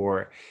video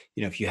for,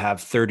 if you have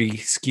 30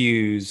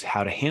 SKUs,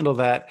 how to handle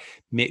that.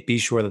 Be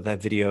sure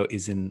that video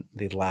is in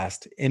the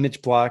last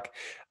image block.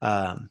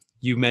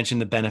 You mentioned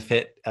the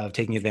benefit of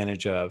taking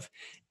advantage of,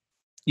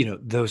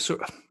 those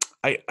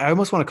I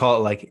almost want to call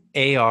it like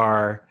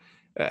AR,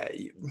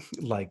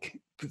 like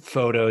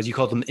photos. You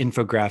call them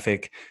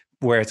infographic,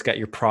 where it's got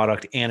your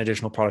product and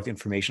additional product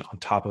information on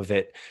top of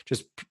it.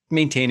 Just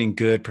maintaining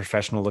good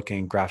professional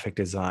looking graphic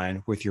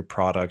design with your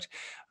product,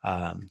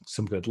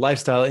 some good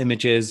lifestyle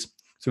images.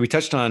 So we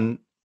touched on,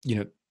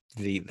 the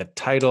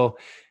title,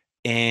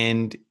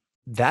 and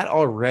that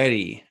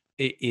already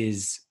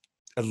is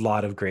a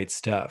lot of great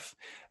stuff.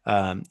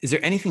 Is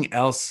there anything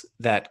else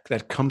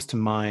that comes to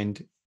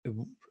mind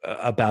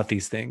about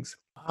these things?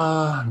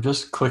 I'm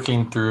just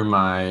clicking through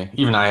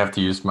even I have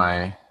to use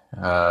my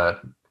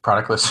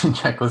product listing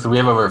checklist. We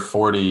have over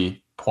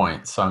 40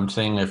 points. So I'm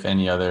seeing if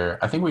any other,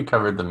 I think we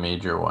covered the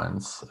major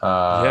ones.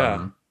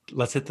 Yeah.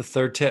 Let's hit the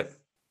third tip.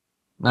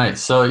 Nice.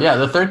 So yeah,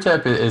 the third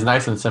tip is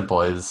nice and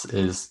simple.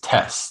 Is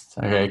test.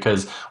 Okay,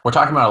 because we're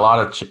talking about a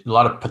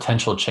lot of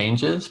potential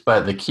changes,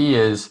 but the key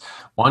is,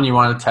 one, you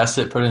want to test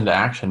it, put it into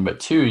action, but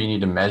two, you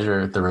need to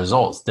measure the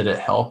results. Did it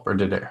help or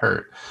did it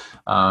hurt?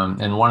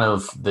 And one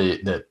of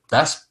the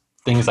best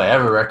things I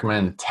ever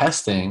recommend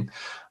testing,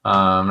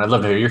 I'd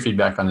love to hear your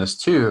feedback on this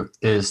too,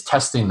 is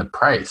testing the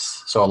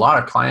price. So a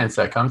lot of clients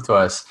that come to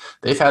us,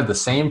 they've had the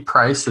same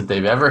price that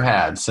they've ever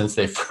had since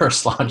they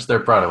first launched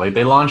their product. Like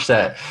they launched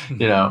at,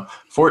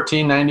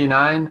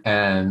 $14.99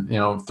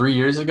 and, 3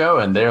 years ago,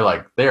 and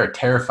they are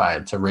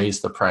terrified to raise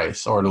the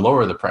price or to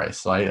lower the price.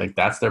 So like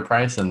that's their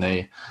price, and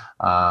they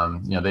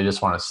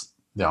just want to,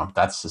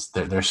 that's just,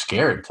 they're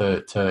scared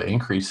to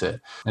increase it.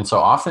 And so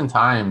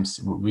oftentimes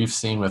we've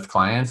seen with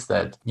clients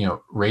that,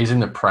 raising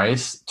the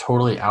price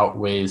totally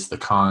outweighs the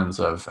cons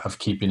of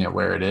keeping it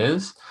where it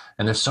is.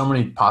 And there's so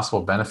many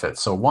possible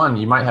benefits. So one,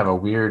 you might have a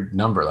weird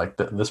number, like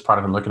this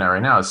product I'm looking at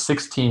right now is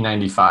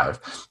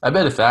 $16.95. I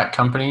bet if that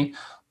company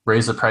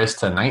raised the price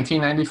to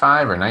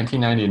 $19.95 or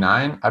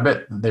 $19.99, I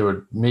bet they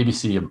would maybe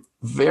see a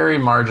very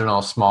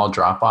marginal small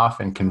drop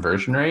off in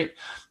conversion rate.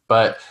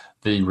 But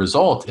the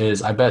result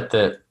is, I bet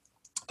that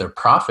their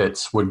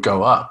profits would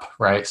go up,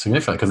 right,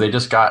 significantly, because they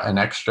just got an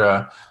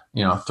extra,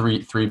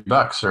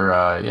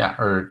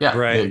 $3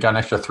 Right. They got an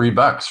extra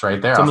 $3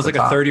 right there. It's almost like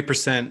a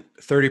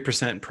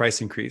 30%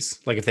 price increase.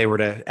 Like if they were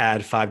to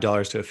add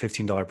 $5 to a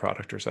 $15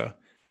 product or so.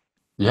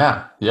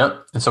 Yeah.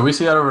 Yep. And so we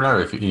see that over and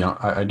over. If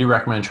I do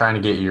recommend trying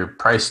to get your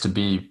price to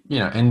be,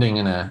 ending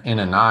in a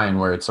 9,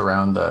 where it's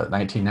around the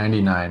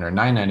 $19.99 or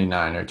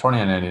 $9.99 or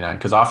 $29.99,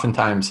 because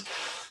oftentimes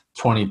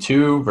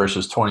 22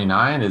 versus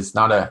 29 is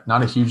not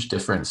a huge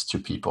difference to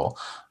people.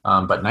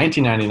 But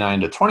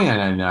 $19.99 to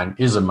 $29.99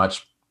 is a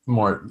much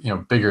more,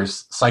 bigger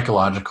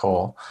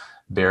psychological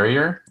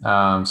barrier. So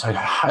I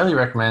highly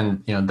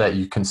recommend, that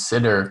you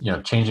consider,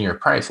 changing your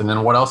price. And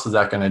then what else is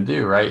that going to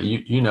do, right?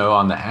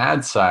 On the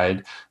ad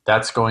side,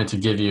 that's going to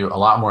give you a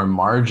lot more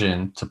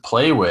margin to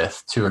play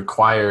with to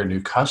acquire new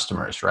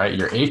customers, right?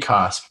 Your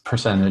ACoS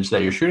percentage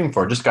that you're shooting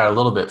for just got a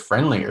little bit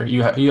friendlier.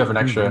 You have an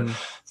extra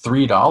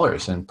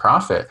 $3 in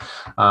profit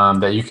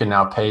that you can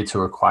now pay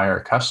to acquire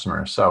a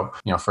customer. So,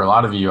 for a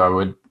lot of you, I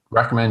would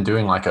recommend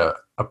doing like a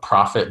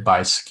profit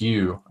by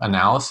SKU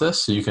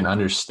analysis, so you can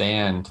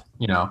understand,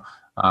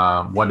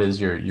 what is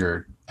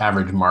your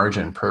average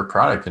margin per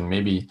product, and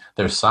maybe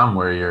there's some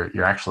where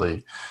you're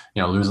actually,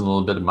 losing a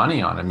little bit of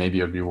money on it. Maybe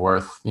it would be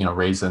worth,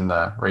 raising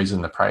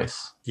the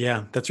price.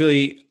 Yeah, it's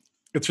really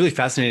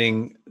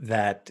fascinating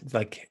that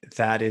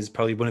that is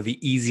probably one of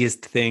the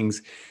easiest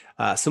things.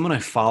 Someone I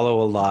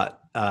follow a lot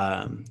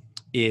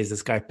is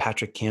this guy,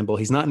 Patrick Campbell.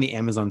 He's not in the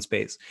Amazon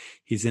space.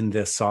 He's in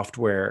the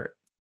software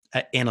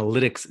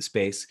analytics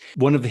space.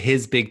 One of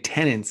his big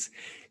tenets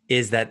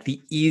is that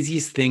the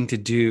easiest thing to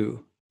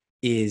do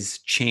is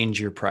change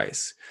your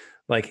price.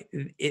 Like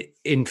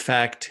in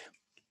fact,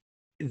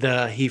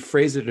 he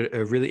phrased it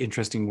a really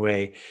interesting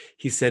way.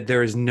 He said,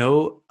 there is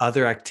no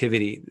other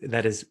activity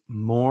that is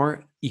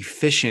more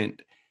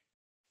efficient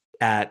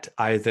at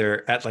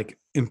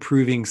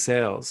improving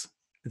sales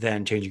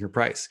than changing your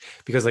price,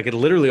 because it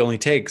literally only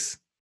takes,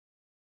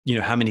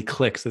 how many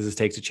clicks does it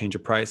take to change a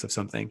price of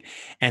something?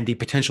 And the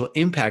potential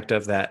impact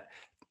of that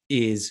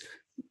is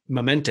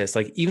momentous.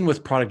 Like even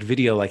with product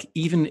video, like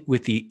even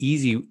with the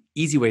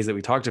easy ways that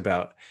we talked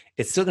about,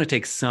 it's still going to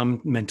take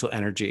some mental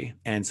energy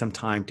and some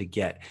time to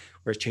get.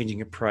 Whereas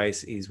changing a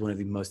price is one of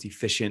the most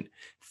efficient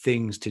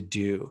things to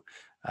do.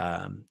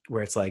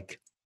 Where it's like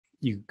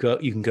you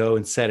can go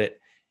and set it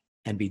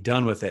and be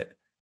done with it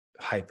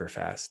hyper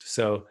fast.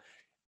 So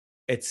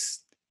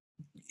it's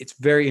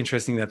very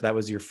interesting that that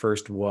was your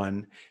first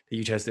one that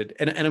you tested.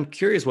 And I'm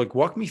curious, like,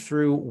 walk me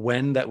through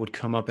when that would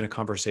come up in a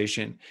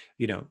conversation,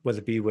 whether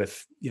it be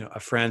with, a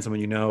friend,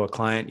 someone, a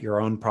client, your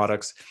own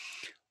products.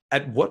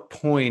 At what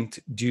point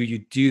do you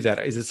do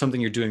that? Is it something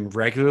you're doing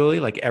regularly?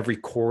 Like every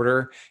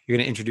quarter, you're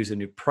going to introduce a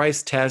new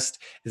price test?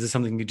 Is it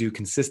something you do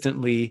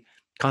consistently,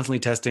 constantly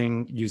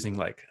testing using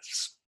like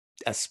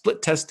a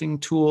split testing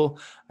tool?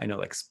 I know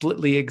like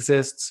Splitly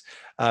exists.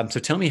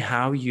 So tell me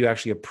how you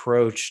actually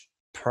approach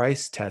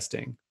price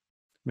testing.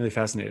 I'm really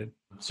fascinated.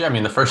 So, yeah, I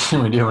mean, the first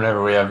thing we do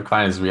whenever we have a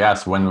client is we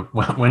ask when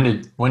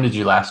did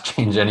you last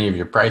change any of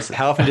your prices?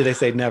 How often do they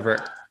say never?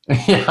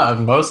 Yeah,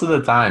 most of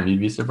the time, you'd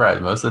be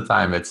surprised. Most of the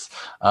time it's,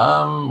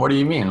 what do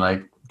you mean?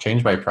 Like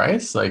change my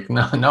price? Like,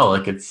 no,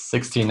 like it's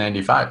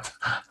 $16.95.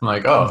 I'm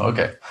like, oh,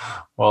 okay.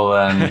 Well,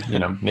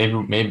 then,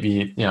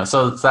 maybe,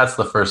 so that's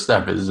the first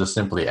step is just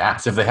simply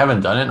ask. If they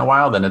haven't done it in a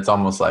while, then it's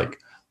almost like,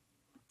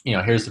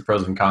 here's the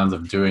pros and cons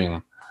of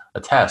doing a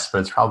test, but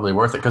it's probably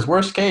worth it. Because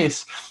worst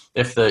case,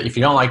 if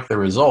you don't like the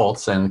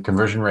results and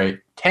conversion rate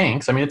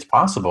tanks, I mean, it's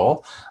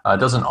possible. It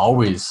doesn't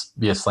always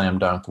be a slam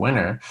dunk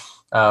winner.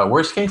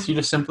 Worst case, you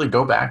just simply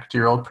go back to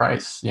your old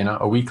price,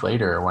 a week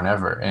later or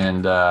whenever.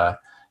 And, the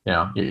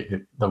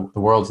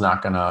world's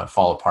not going to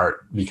fall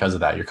apart because of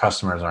that. Your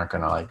customers aren't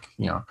going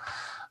to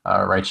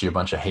write you a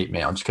bunch of hate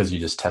mail just because you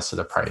just tested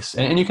a price.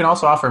 And you can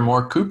also offer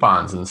more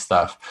coupons and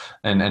stuff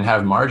and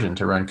have margin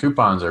to run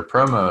coupons or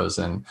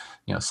promos and,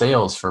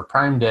 sales for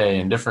Prime Day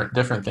and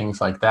different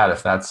things like that.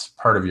 If that's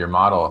part of your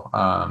model,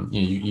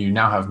 you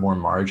now have more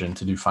margin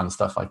to do fun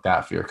stuff like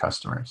that for your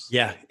customers.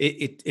 Yeah,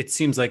 it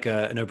seems like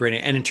a no-brainer.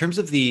 And in terms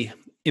of the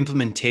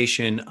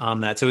implementation on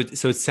that, so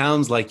it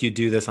sounds like you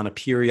do this on a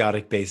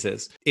periodic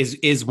basis.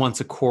 Is once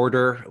a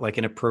quarter like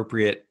an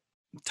appropriate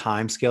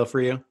time scale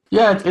for you?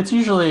 Yeah, it's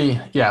usually,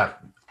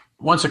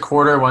 once a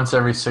quarter, once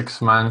every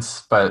 6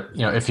 months. But,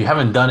 if you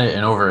haven't done it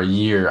in over a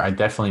year, I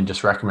definitely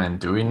just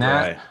recommend doing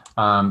that. Right.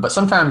 But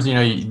sometimes,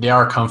 they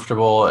are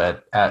comfortable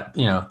at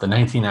the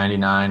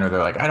 $19.99, or they're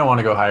like, I don't want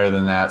to go higher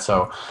than that.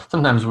 So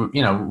sometimes,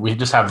 we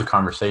just have the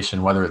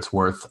conversation whether it's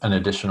worth an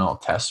additional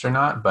test or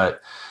not.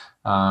 But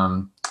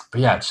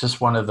yeah, it's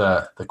just one of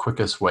the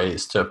quickest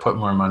ways to put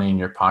more money in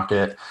your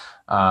pocket.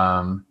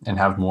 And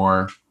have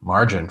more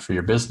margin for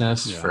your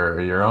business, for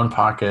your own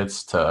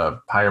pockets,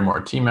 to hire more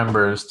team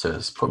members,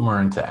 to put more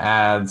into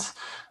ads.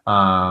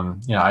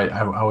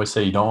 I always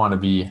say you don't want to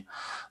be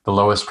the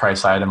lowest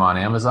price item on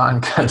Amazon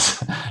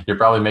because you're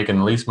probably making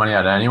the least money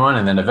out of anyone.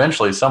 And then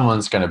eventually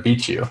someone's going to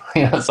beat you.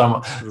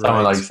 Someone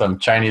like some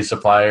Chinese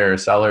supplier or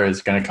seller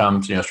is going to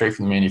come, straight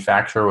from the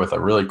manufacturer with a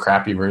really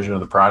crappy version of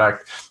the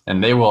product,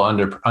 and they will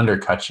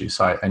undercut you.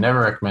 So I never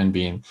recommend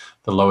being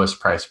the lowest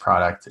priced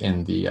product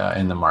in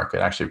the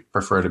market. I actually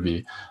prefer to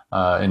be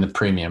in the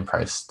premium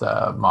priced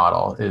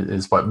model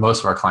is what most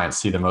of our clients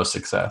see the most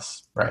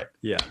success. Right.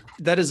 Yeah,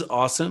 that is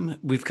awesome.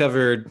 We've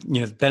covered,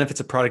 the benefits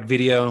of product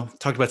video,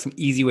 talked about some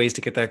easy ways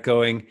to get that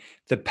going,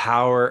 the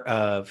power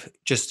of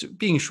just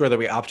being sure that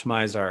we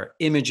optimize our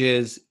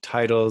images,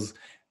 titles,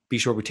 be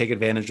sure we take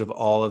advantage of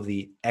all of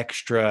the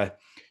extra,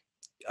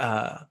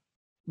 like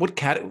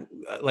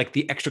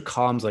the extra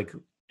columns, like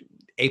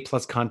A+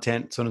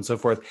 content, so on and so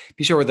forth.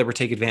 Be sure that we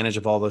take advantage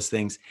of all those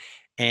things,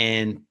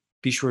 and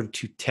be sure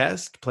to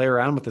test, play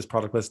around with this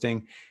product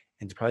listing.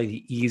 And probably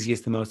the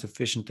easiest, the most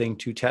efficient thing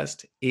to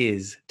test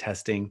is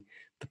testing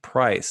the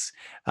price.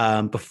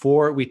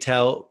 Before we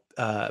tell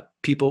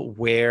people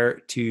where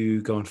to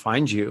go and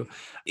find you,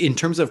 in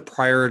terms of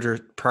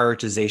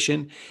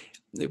prioritization,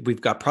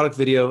 we've got product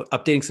video,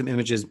 updating some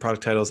images,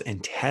 product titles,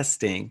 and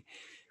testing.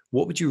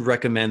 What would you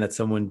recommend that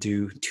someone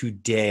do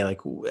today?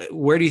 Like,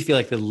 where do you feel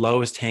like the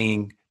lowest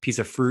hanging piece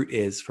of fruit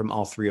is from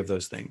all three of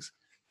those things?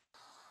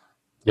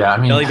 Yeah, I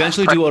mean, they'll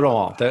eventually do it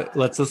all.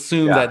 Let's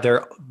assume that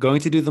they're going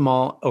to do them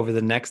all over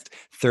the next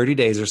 30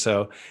 days or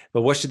so.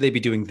 But what should they be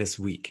doing this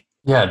week?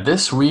 Yeah,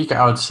 this week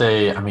I would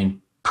say,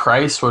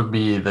 price would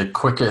be the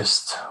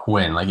quickest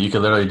win. Like you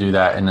could literally do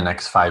that in the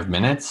next 5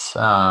 minutes.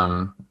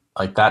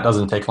 Like that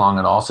doesn't take long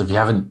at all. So if you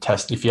haven't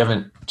tested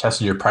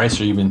your price,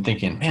 or you've been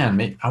thinking,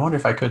 man, I wonder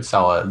if I could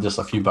sell just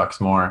a few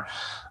bucks more,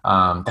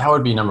 that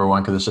would be number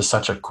one because it's just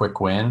such a quick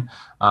win.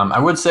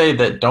 I would say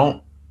that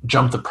don't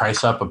jump the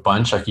price up a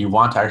bunch. Like you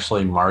want to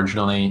actually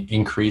marginally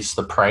increase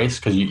the price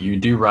because you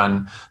do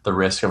run the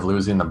risk of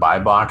losing the buy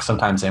box.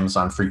 Sometimes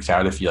Amazon freaks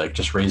out if you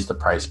just raise the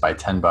price by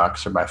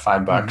 $10 or by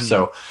 $5. Mm-hmm.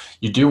 So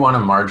you do want to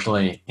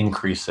marginally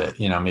increase it,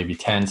 maybe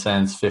 10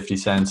 cents, 50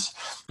 cents,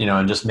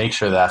 and just make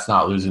sure that's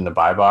not losing the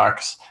buy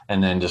box,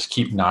 and then just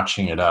keep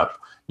notching it up,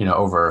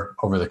 over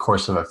the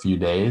course of a few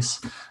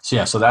days.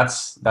 So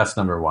that's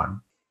number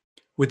one.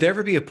 Would there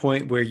ever be a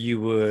point where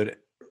you would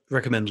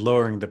recommend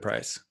lowering the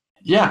price?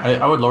 Yeah,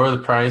 I would lower the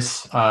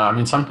price. I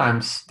mean,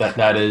 sometimes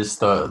that is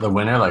the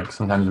winner. Like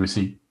sometimes we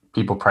see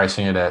people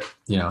pricing it at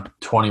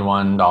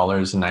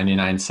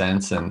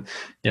 $21.99, and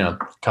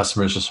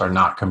customers just are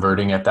not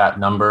converting at that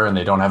number, and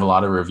they don't have a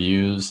lot of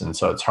reviews, and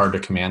so it's hard to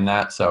command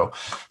that. So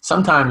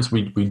sometimes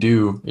we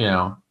do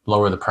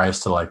lower the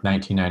price to like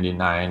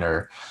 19.99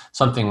 or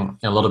something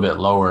a little bit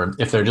lower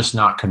if they're just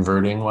not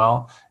converting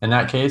well in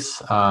that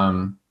case.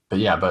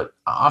 But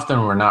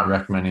often we're not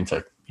recommending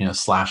to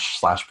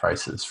slash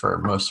prices for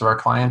most of our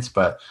clients,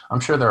 but I'm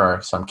sure there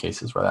are some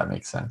cases where that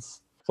makes sense.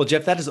 Well,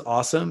 Jeff, that is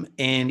awesome.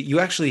 And you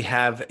actually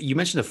you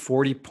mentioned a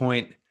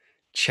 40-point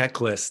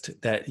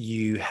checklist that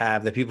you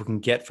have that people can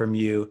get from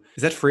you.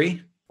 Is that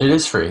free? It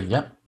is free.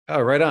 Yep.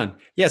 Oh, right on.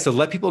 Yeah. So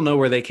let people know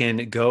where they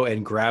can go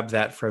and grab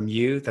that from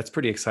you. That's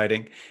pretty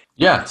exciting.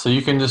 Yeah. So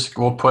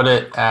we'll put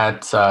it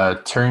at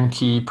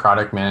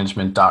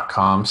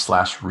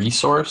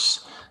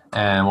turnkeyproductmanagement.com/resource,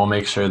 and we'll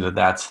make sure that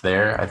that's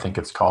there. I think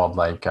it's called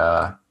like,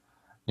 I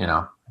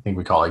think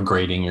we call it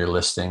grading your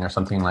listing or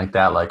something like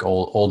that, like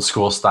old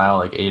school style,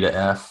 like A to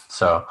F.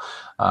 So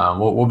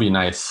we'll be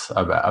nice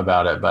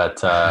about it,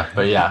 but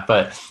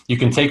you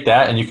can take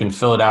that and you can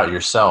fill it out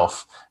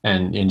yourself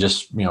and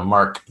just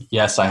mark,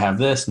 yes, I have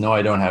this, no,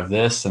 I don't have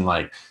this, and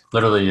like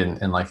literally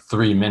in like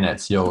 3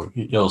 minutes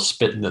you'll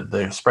spit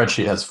the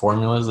spreadsheet has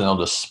formulas, and it'll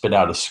just spit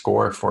out a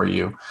score for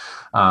you,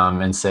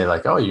 and say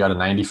like, oh, you got a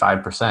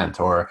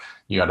 95% or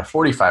you got a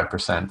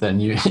 45%, then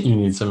you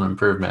need some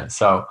improvement.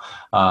 So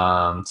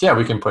yeah,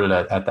 we can put it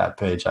at that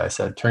page I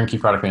said,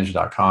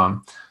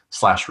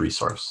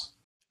 turnkeyproductmanager.com/resource.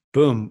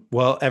 Boom.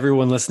 Well,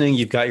 everyone listening,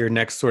 you've got your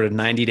next sort of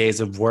 90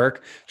 days of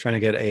work trying to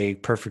get a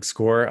perfect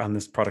score on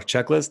this product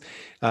checklist.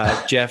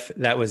 Jeff,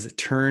 that was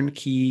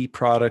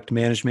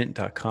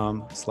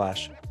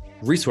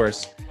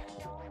turnkeyproductmanagement.com/resource.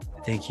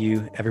 Thank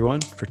you, everyone,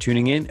 for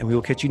tuning in, and we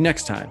will catch you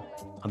next time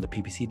on the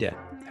PPC Den.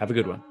 Have a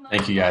good one.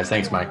 Thank you, guys.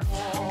 Thanks, Mike.